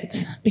fear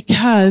it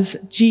because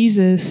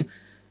Jesus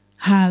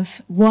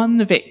has won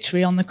the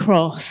victory on the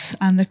cross.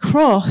 And the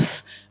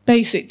cross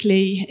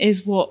basically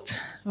is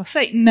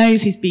Satan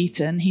knows he's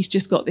beaten. He's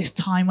just got this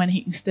time when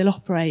he can still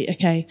operate,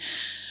 okay?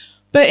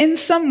 But in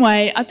some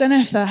way, I don't know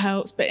if that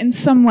helps, but in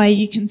some way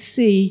you can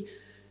see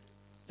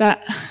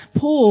that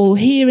Paul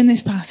here in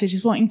this passage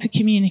is wanting to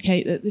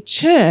communicate that the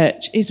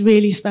church is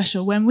really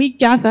special. When we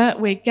gather,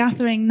 we're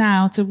gathering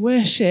now to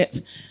worship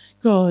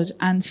God,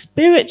 and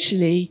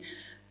spiritually,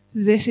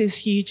 this is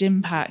huge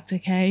impact,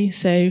 okay?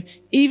 So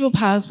evil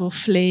powers will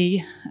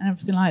flee and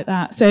everything like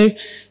that. So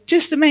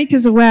just to make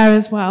us aware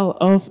as well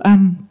of,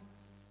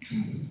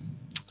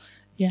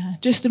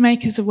 just to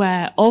make us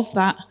aware of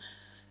that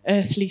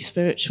earthly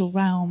spiritual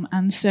realm.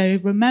 And so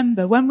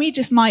remember, when we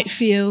just might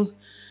feel,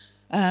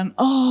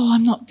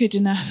 I'm not good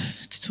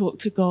enough to talk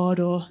to God,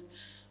 or,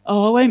 I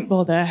won't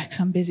bother because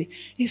I'm busy.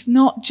 It's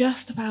not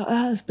just about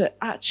us, but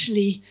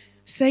actually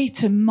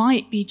Satan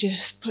might be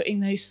just putting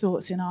those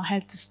thoughts in our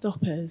head to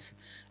stop us.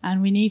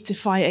 And we need to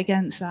fight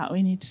against that.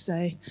 We need to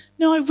say,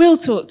 no, I will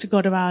talk to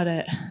God about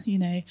it,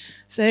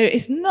 So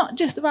it's not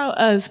just about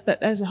us,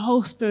 but there's a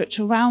whole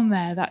spiritual realm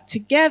there that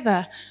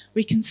together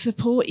we can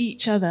support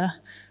each other,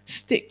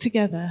 stick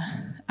together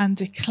and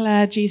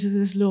declare Jesus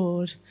as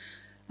Lord,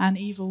 and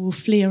evil will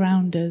flee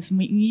around us. And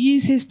we can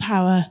use his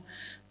power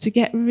to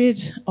get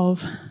rid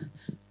of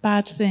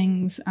bad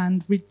things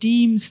and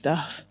redeem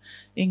stuff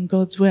in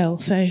God's will.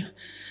 So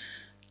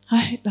I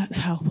hope that's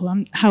helpful.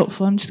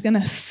 I'm just going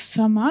to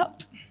sum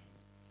up.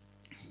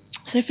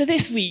 So for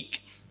this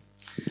week,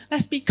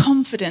 let's be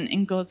confident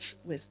in God's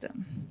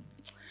wisdom.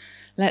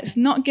 Let's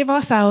not give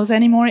ourselves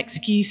any more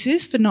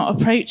excuses for not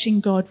approaching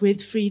God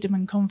with freedom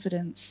and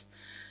confidence.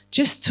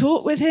 Just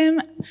talk with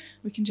him.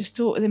 We can just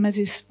talk with him as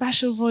his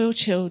special royal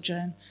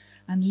children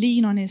and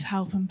lean on his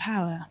help and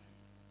power.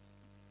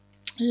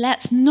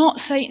 Let's not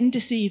Satan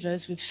deceive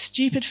us with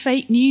stupid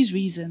fake news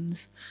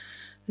reasons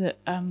that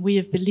we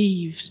have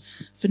believed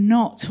for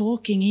not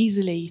talking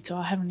easily to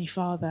our Heavenly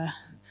Father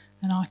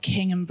and our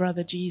King and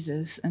brother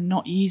Jesus, and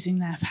not using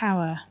their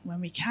power.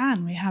 When we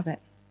can, we have it.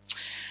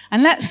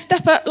 And let's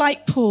step up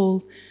like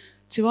Paul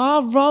to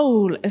our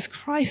role as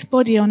Christ's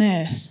body on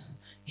earth,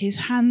 his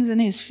hands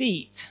and his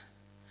feet,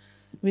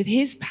 with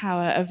his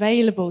power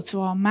available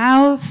to our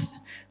mouths,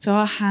 to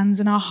our hands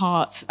and our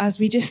hearts, as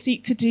we just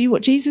seek to do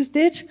what Jesus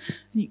did.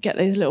 And you get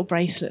those little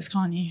bracelets,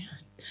 can't you,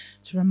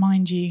 to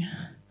remind you,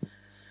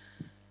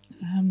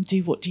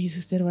 do what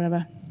Jesus did or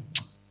whatever.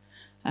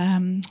 So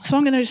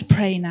I'm going to just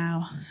pray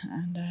now.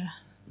 And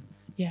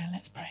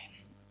let's pray.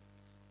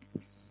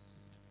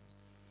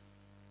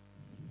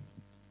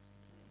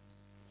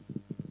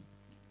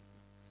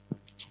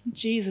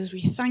 Jesus,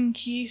 we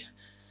thank you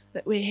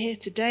that we're here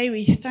today.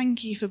 We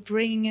thank you for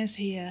bringing us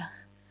here.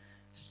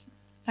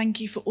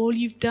 Thank you for all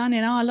you've done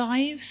in our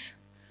lives.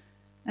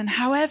 And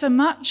however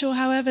much or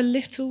however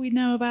little we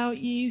know about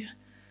you,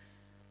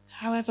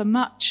 however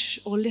much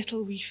or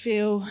little we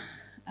feel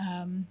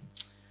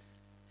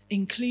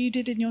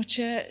included in your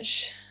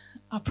church,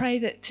 I pray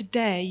that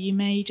today you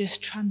may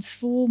just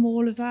transform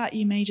all of that.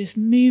 You may just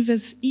move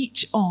us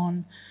each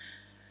on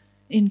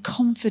in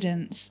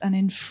confidence and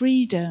in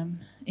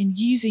freedom, in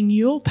using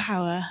your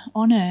power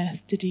on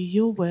earth to do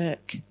your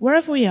work,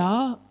 wherever we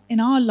are, in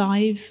our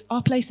lives,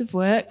 our place of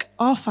work,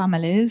 our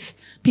families,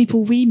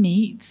 people we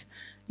meet.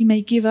 You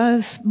may give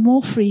us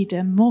more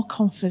freedom, more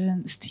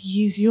confidence to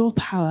use your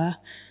power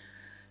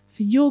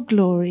for your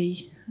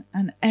glory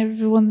and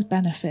everyone's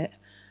benefit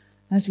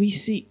as we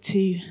seek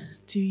to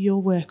do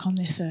your work on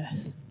this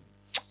earth.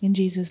 In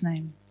Jesus'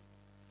 name,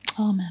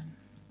 amen.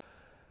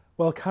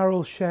 Well,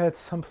 Carol shared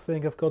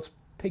something of God's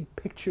big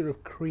picture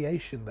of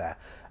creation there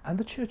and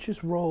the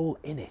church's role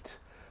in it.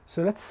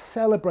 So let's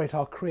celebrate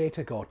our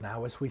Creator God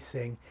now as we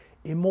sing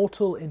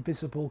Immortal,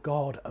 Invisible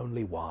God,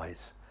 Only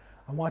Wise.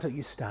 And why don't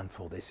you stand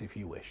for this if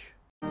you wish?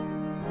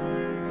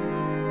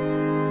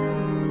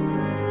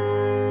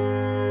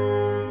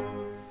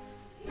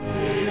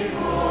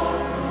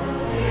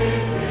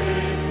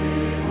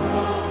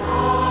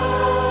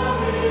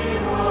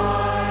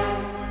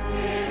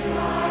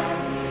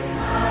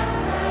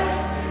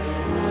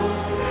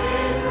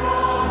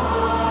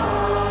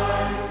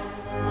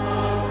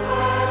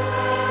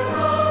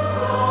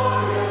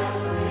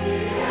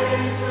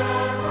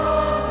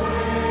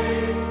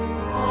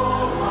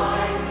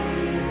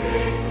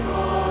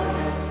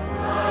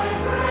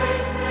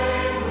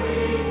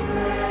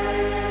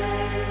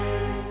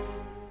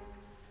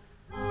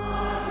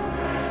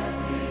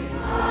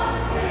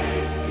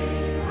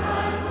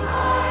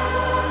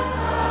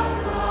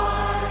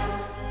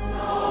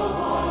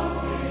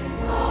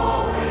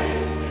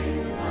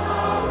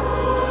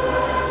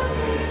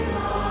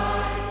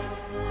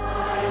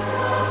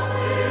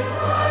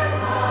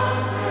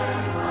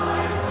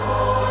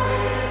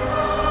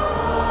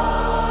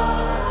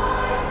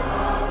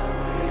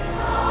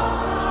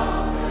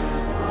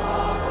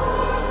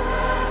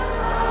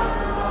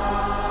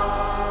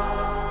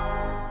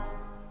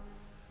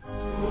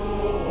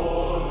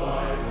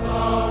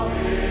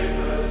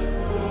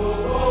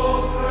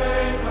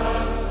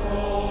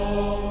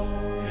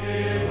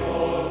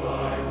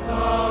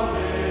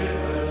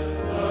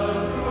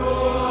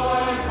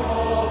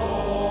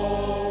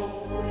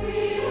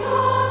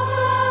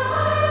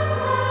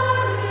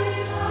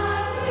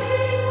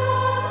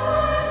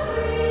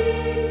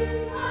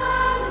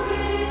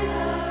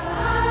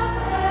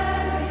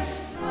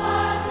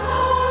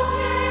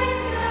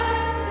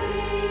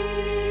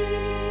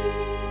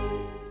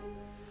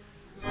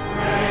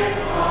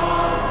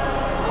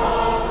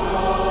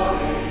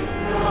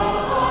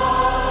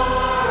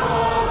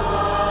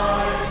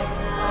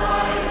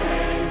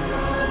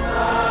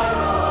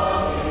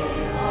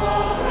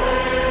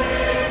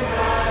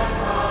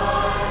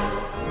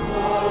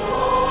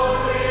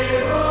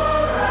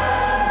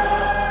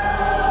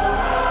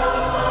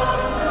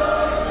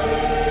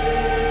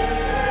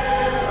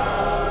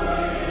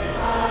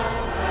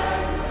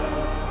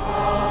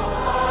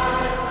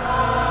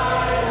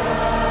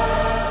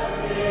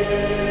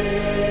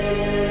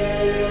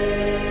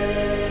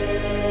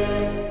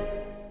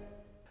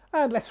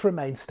 Let's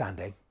remain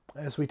standing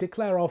as we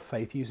declare our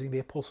faith using the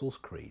Apostles'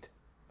 Creed.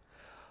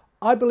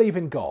 I believe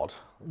in God,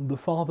 the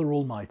Father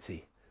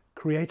Almighty,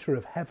 creator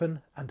of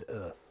heaven and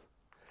earth.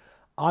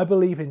 I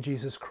believe in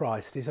Jesus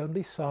Christ, his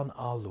only Son,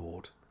 our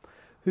Lord,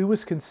 who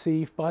was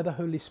conceived by the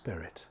Holy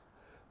Spirit,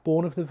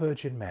 born of the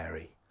Virgin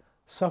Mary,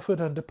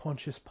 suffered under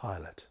Pontius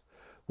Pilate,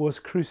 was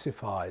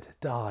crucified,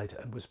 died,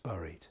 and was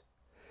buried.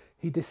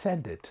 He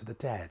descended to the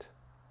dead.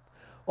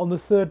 On the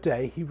third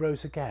day he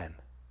rose again.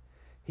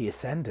 He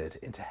ascended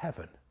into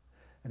heaven,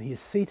 and he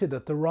is seated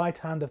at the right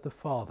hand of the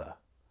Father,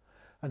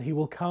 and he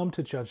will come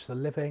to judge the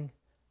living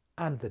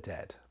and the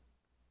dead.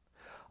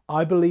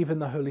 I believe in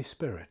the Holy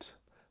Spirit,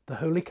 the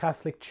Holy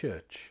Catholic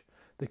Church,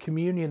 the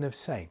communion of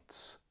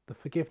saints, the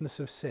forgiveness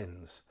of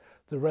sins,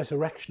 the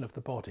resurrection of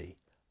the body,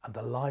 and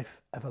the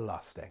life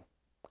everlasting.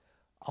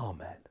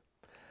 Amen.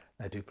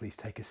 Now do please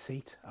take a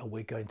seat, and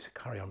we're going to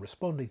carry on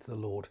responding to the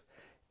Lord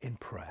in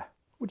prayer.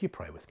 Would you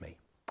pray with me?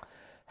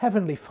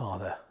 Heavenly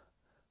Father,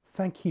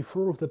 thank you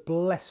for all of the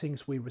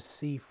blessings we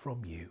receive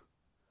from you.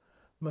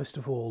 Most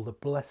of all, the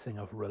blessing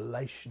of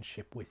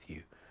relationship with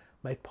you,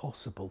 made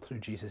possible through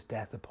Jesus'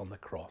 death upon the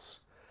cross.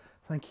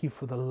 Thank you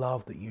for the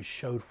love that you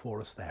showed for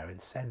us there in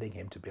sending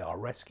him to be our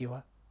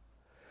rescuer.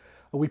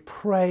 And we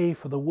pray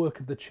for the work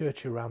of the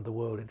church around the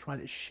world in trying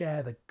to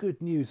share the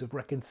good news of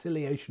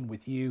reconciliation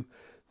with you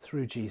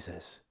through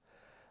Jesus.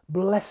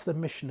 Bless the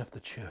mission of the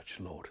church,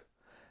 Lord.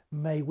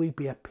 May we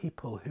be a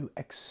people who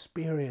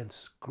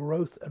experience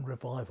growth and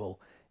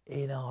revival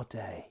in our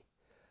day.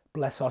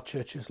 Bless our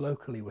churches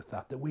locally with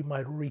that we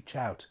might reach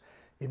out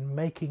in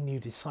making new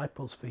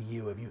disciples for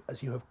you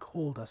as you have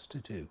called us to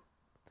do.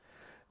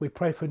 We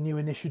pray for new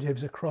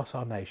initiatives across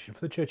our nation, for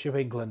the Church of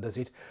England as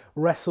it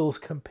wrestles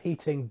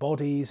competing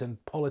bodies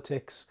and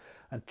politics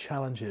and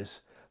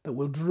challenges that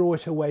will draw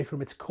it away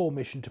from its core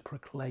mission to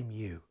proclaim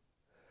you.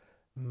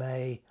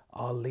 May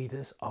our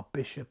leaders, our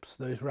bishops,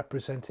 those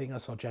representing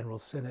us, our General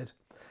Synod,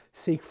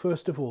 seek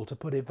first of all to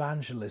put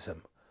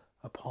evangelism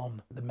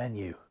upon the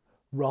menu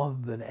rather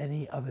than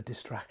any other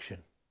distraction.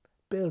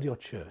 Build your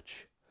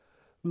church.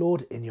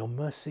 Lord, in your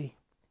mercy,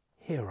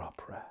 hear our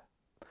prayer.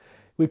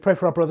 We pray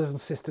for our brothers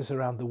and sisters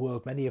around the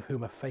world, many of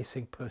whom are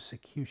facing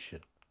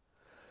persecution.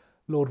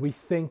 Lord, we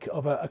think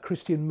of a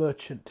Christian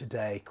merchant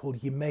today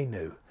called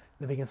Yemenu,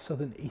 living in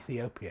southern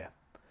Ethiopia.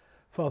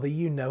 Father,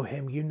 you know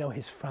him, you know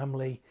his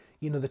family,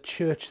 you know the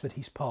church that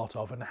he's part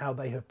of and how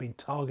they have been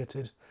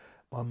targeted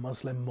by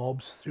Muslim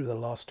mobs through the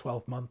last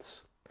 12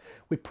 months.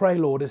 We pray,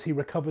 Lord, as he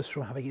recovers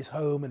from having his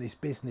home and his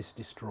business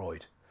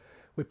destroyed,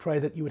 we pray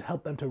that you would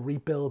help them to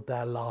rebuild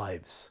their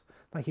lives.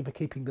 Thank you for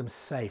keeping them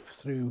safe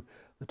through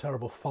the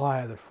terrible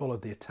fire that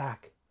followed the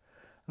attack.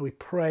 And we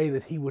pray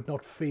that he would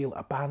not feel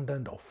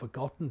abandoned or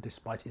forgotten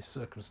despite his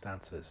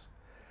circumstances.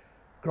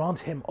 Grant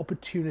him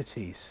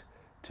opportunities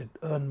to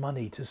earn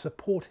money to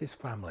support his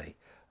family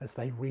as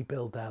they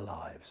rebuild their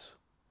lives.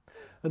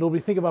 And Lord, we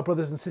think of our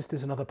brothers and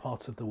sisters in other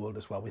parts of the world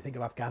as well. We think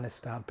of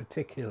Afghanistan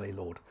particularly,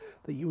 Lord,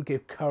 that you would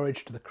give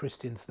courage to the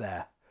Christians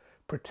there,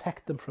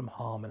 protect them from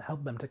harm and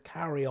help them to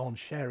carry on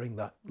sharing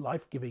the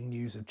life-giving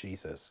news of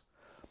Jesus.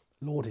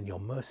 Lord, in your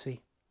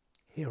mercy,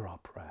 hear our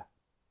prayer.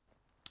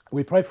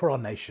 We pray for our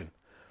nation,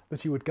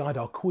 that you would guide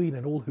our Queen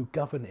and all who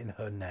govern in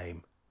her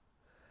name.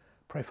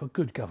 Pray for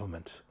good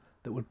government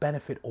that would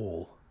benefit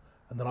all,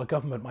 and that our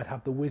government might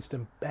have the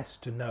wisdom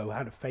best to know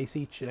how to face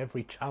each and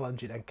every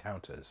challenge it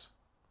encounters.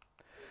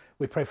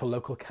 We pray for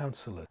local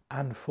councillors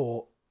and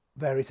for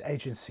various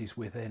agencies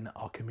within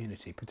our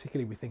community.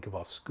 Particularly we think of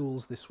our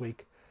schools this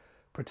week.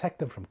 Protect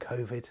them from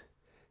COVID.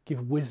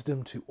 Give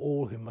wisdom to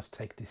all who must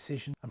take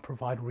decisions and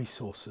provide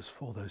resources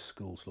for those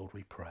schools, Lord,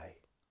 we pray.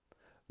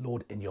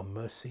 Lord, in your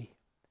mercy,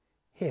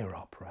 hear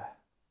our prayer.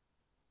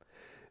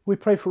 We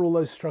pray for all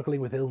those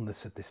struggling with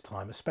illness at this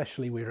time.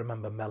 Especially we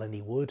remember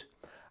Melanie Wood,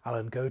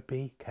 Alan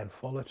Goadby, Ken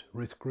Follett,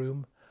 Ruth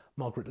Groom,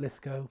 Margaret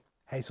Lithgow,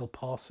 Hazel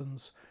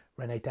Parsons,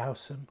 Renee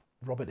Dowson,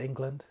 Robert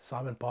England,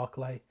 Simon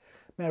Barclay,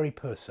 Mary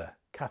Purser,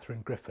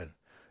 Catherine Griffin,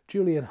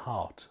 Julian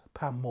Hart,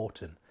 Pam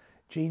Morton,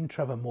 Jean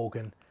Trevor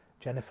Morgan,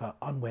 Jennifer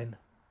Unwin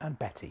and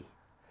Betty.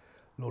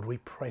 Lord, we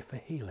pray for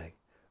healing.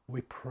 We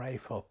pray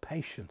for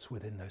patience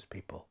within those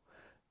people,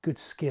 good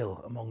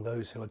skill among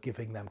those who are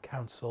giving them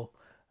counsel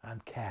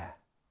and care.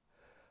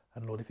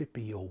 And Lord, if it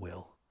be your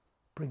will,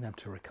 bring them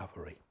to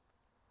recovery.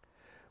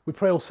 We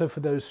pray also for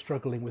those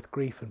struggling with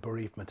grief and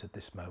bereavement at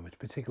this moment,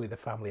 particularly the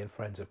family and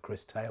friends of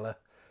Chris Taylor,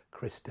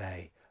 Chris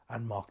Day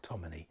and Mark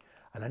Tomini,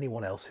 and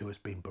anyone else who has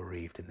been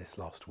bereaved in this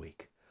last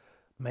week.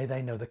 May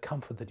they know the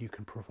comfort that you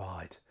can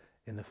provide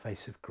in the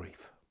face of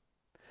grief.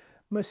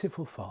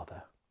 Merciful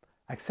Father,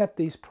 accept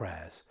these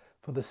prayers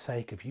for the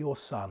sake of your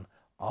Son,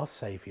 our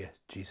Saviour,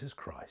 Jesus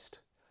Christ.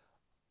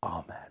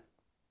 Amen.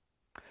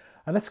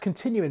 And let's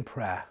continue in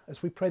prayer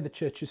as we pray the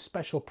Church's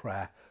special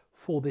prayer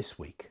for this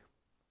week.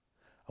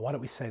 And why don't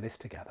we say this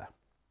together?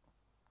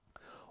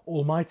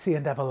 Almighty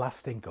and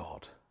everlasting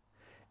God,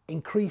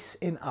 increase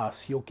in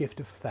us your gift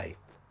of faith,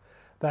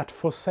 that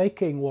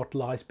forsaking what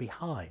lies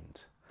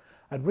behind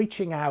and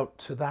reaching out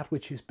to that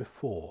which is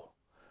before,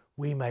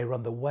 we may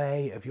run the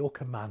way of your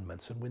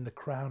commandments and win the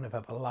crown of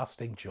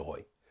everlasting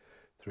joy.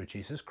 Through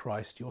Jesus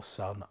Christ, your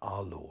Son,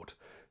 our Lord,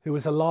 who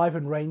is alive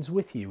and reigns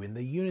with you in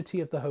the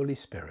unity of the Holy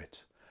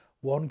Spirit,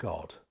 one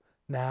God,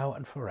 now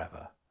and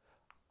forever.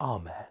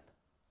 Amen.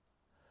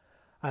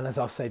 And as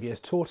our Saviour has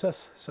taught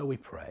us, so we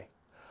pray.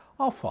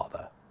 Our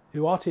Father,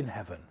 who art in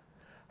heaven,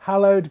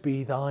 hallowed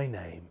be thy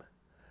name.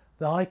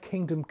 Thy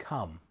kingdom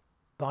come,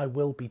 thy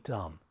will be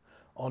done,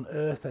 on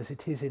earth as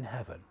it is in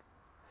heaven.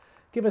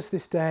 Give us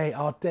this day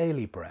our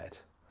daily bread,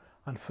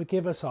 and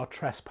forgive us our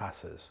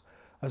trespasses,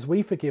 as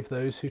we forgive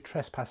those who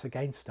trespass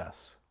against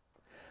us.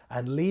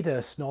 And lead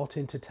us not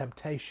into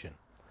temptation,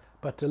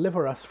 but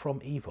deliver us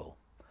from evil.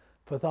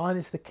 For thine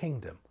is the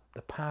kingdom,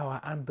 the power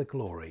and the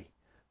glory,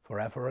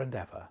 forever and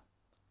ever.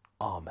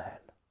 Amen.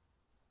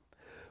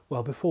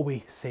 Well, before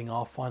we sing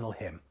our final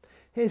hymn,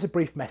 here's a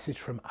brief message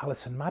from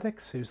Alison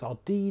Maddox, who's our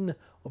Dean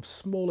of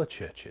Smaller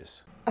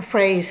Churches. A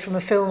phrase from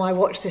a film I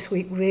watched this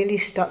week really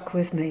stuck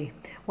with me.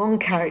 One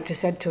character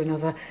said to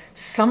another,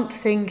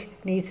 "Something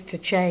needs to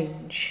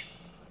change.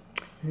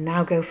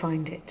 Now go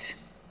find it."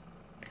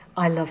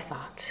 I love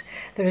that.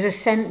 There is a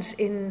sense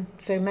in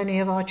so many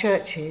of our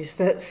churches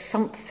that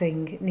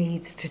something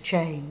needs to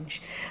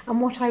change.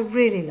 And what I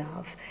really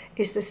love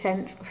is the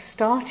sense of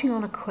starting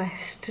on a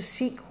quest to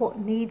seek what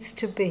needs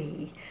to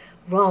be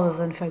rather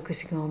than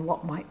focusing on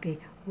what might be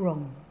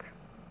wrong.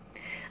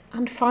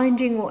 And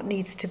finding what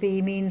needs to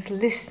be means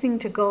listening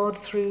to God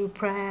through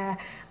prayer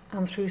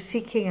and through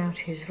seeking out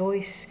his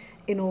voice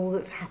in all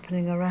that's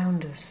happening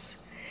around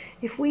us.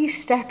 If we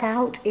step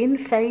out in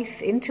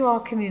faith into our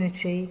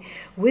community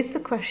with the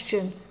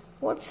question,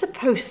 what's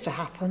supposed to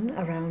happen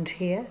around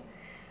here?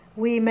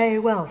 We may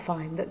well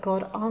find that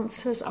God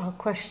answers our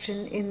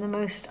question in the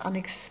most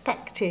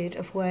unexpected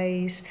of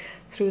ways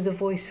through the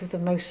voice of the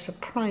most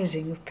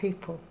surprising of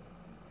people.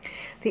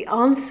 The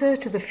answer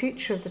to the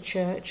future of the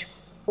church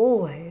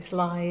always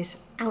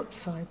lies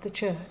outside the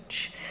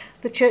church.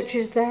 The church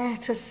is there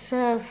to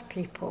serve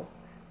people,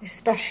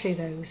 especially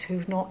those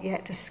who've not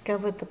yet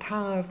discovered the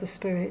power of the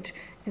Spirit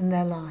in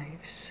their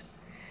lives.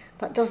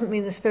 That doesn't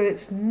mean the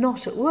Spirit's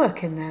not at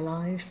work in their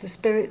lives. The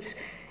Spirit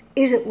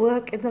is at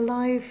work in the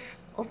life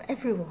of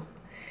everyone.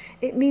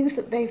 It means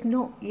that they've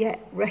not yet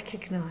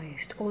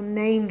recognised or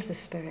named the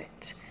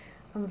Spirit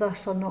and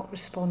thus are not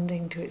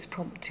responding to its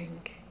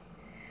prompting.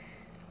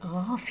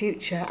 Our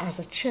future as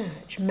a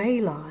church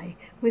may lie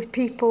with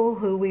people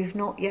who we've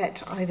not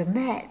yet either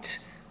met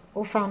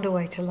or found a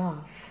way to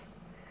love.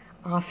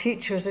 Our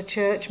future as a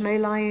church may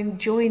lie in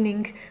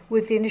joining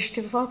with the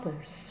initiative of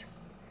others.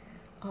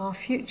 Our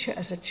future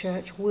as a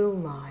church will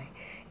lie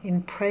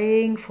in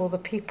praying for the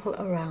people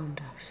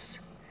around us.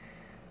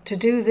 To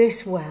do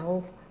this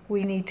well,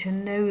 we need to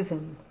know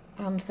them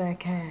and their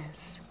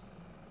cares.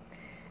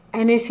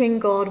 Anything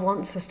God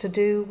wants us to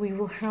do, we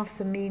will have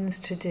the means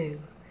to do,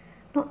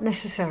 not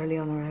necessarily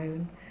on our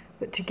own,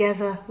 but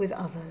together with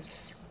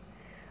others.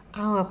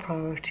 Our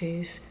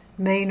priorities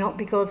may not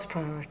be God's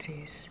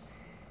priorities.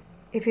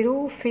 If it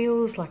all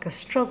feels like a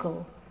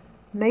struggle,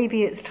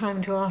 maybe it's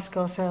time to ask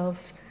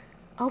ourselves,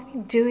 are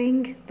we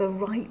doing the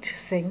right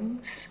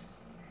things?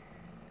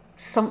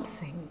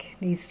 Something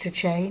needs to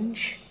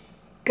change.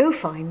 Go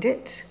find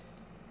it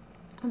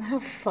and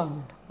have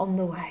fun on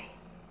the way.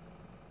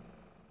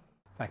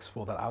 Thanks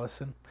for that,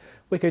 Alison.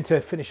 We're going to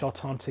finish our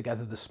time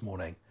together this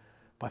morning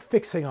by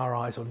fixing our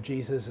eyes on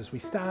Jesus as we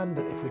stand,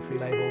 if we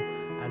feel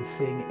able, and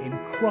sing In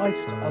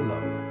Christ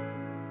Alone.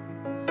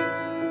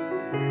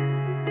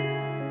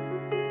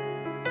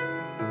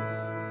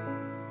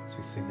 As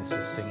we sing this,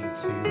 we're singing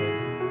to him,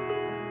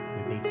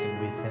 we're meeting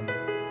with him,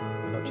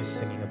 we're not just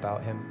singing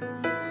about him.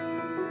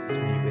 Let's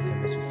meet with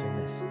him as we sing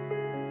this.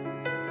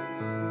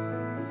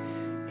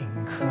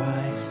 In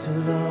Christ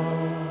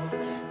alone,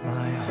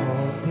 my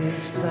hope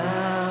is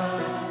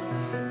found.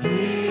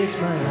 He is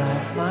my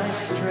light, my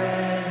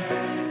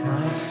strength,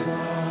 my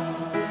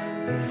song.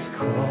 This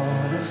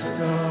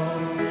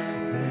cornerstone,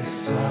 this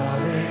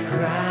solid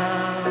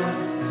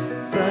ground,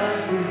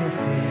 firm through the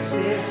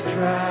fiercest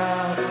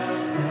drought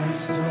and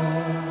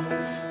storm.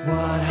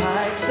 What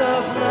heights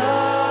of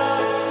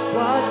love,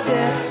 what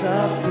depths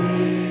of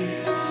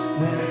peace,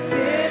 when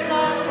fears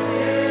are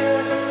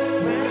still,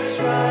 when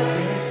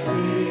striving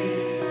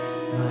cease.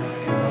 My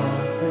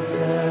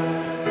comforter,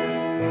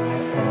 my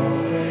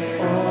all in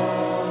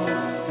all,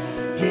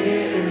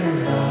 here in the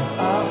love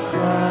of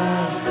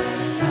Christ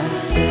I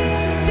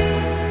stand.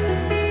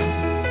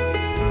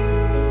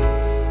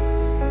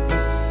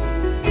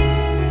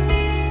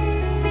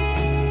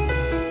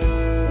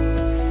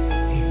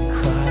 In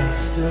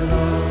Christ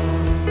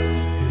alone,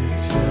 who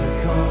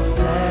took on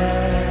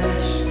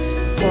flesh,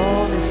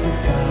 fullness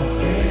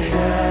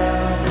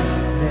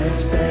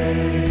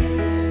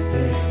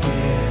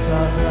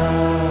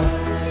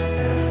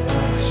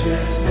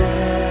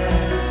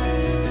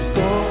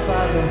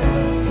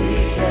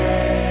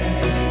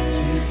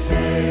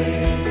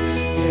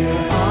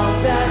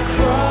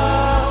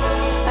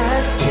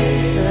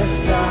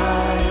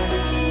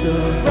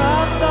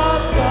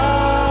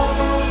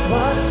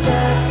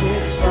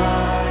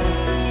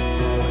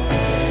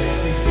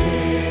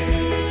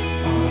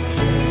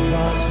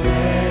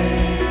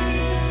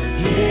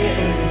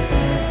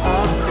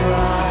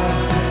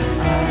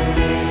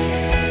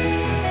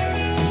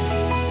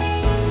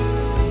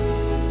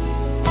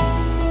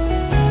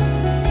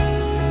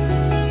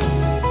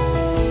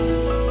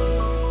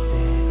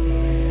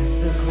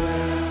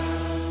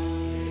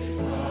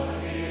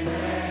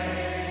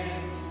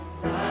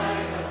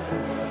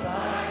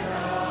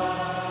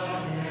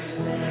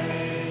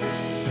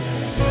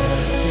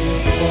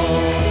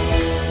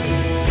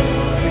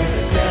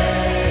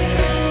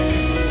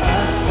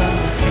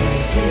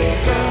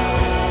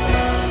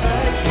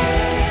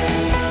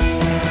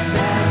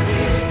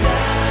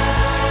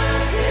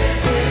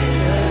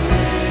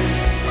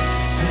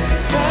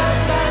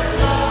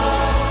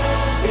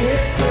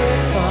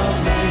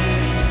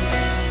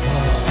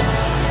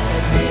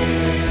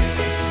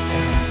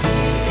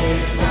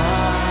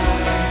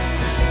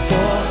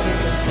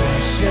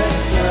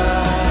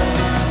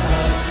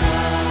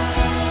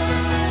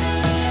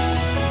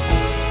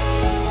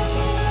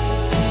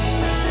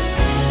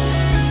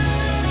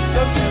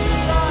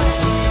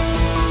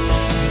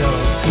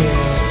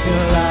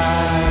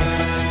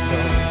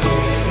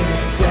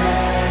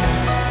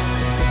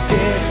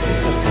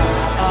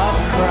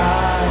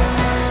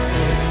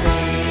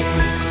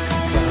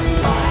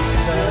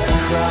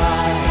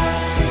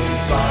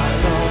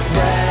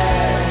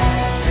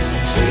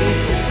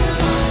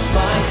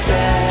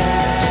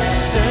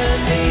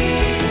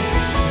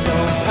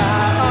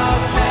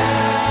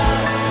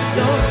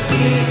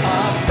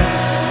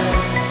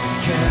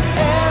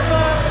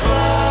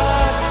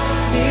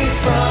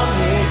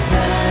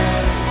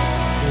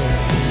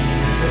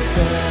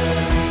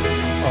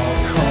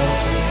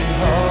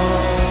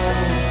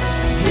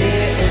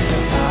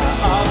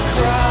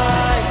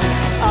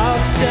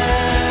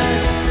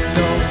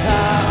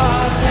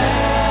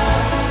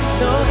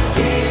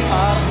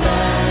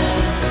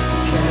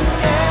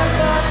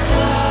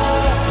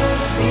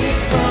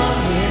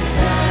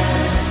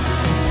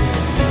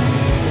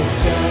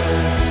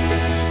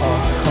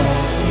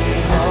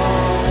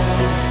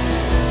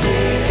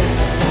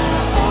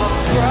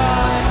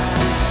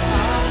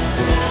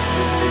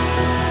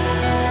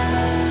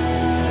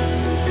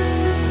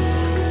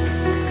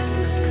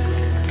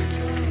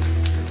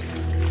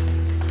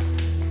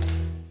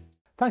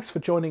Thanks for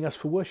joining us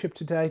for worship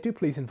today. Do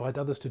please invite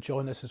others to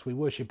join us as we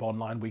worship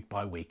online week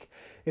by week.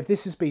 If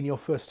this has been your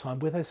first time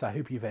with us, I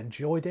hope you've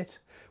enjoyed it.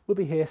 We'll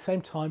be here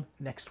same time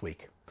next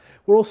week.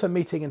 We're also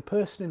meeting in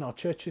person in our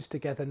churches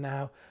together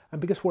now, and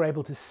because we're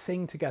able to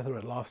sing together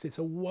at last, it's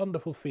a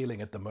wonderful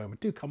feeling at the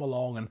moment. Do come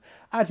along and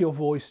add your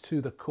voice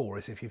to the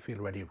chorus if you feel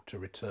ready to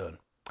return.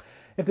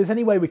 If there's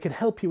any way we can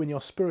help you in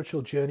your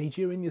spiritual journey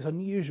during these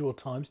unusual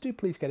times, do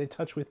please get in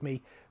touch with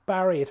me,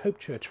 Barry at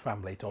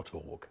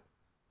HopeChurchFamily.org.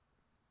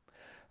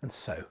 And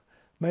so,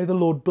 may the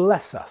Lord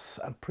bless us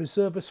and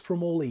preserve us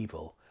from all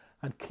evil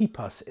and keep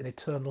us in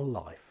eternal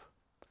life.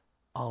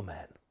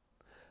 Amen.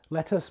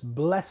 Let us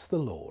bless the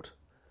Lord.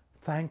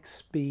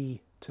 Thanks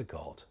be to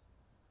God.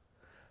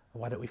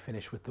 Why don't we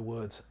finish with the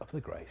words of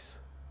the grace?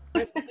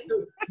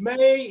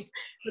 May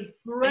the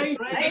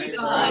grace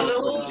of our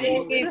Lord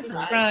Jesus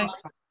Christ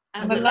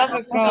and the love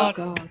of God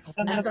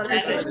and the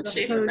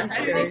fellowship of the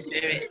Holy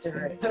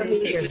Spirit be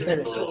with us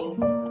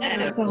all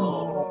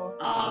evermore.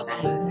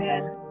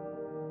 Amen.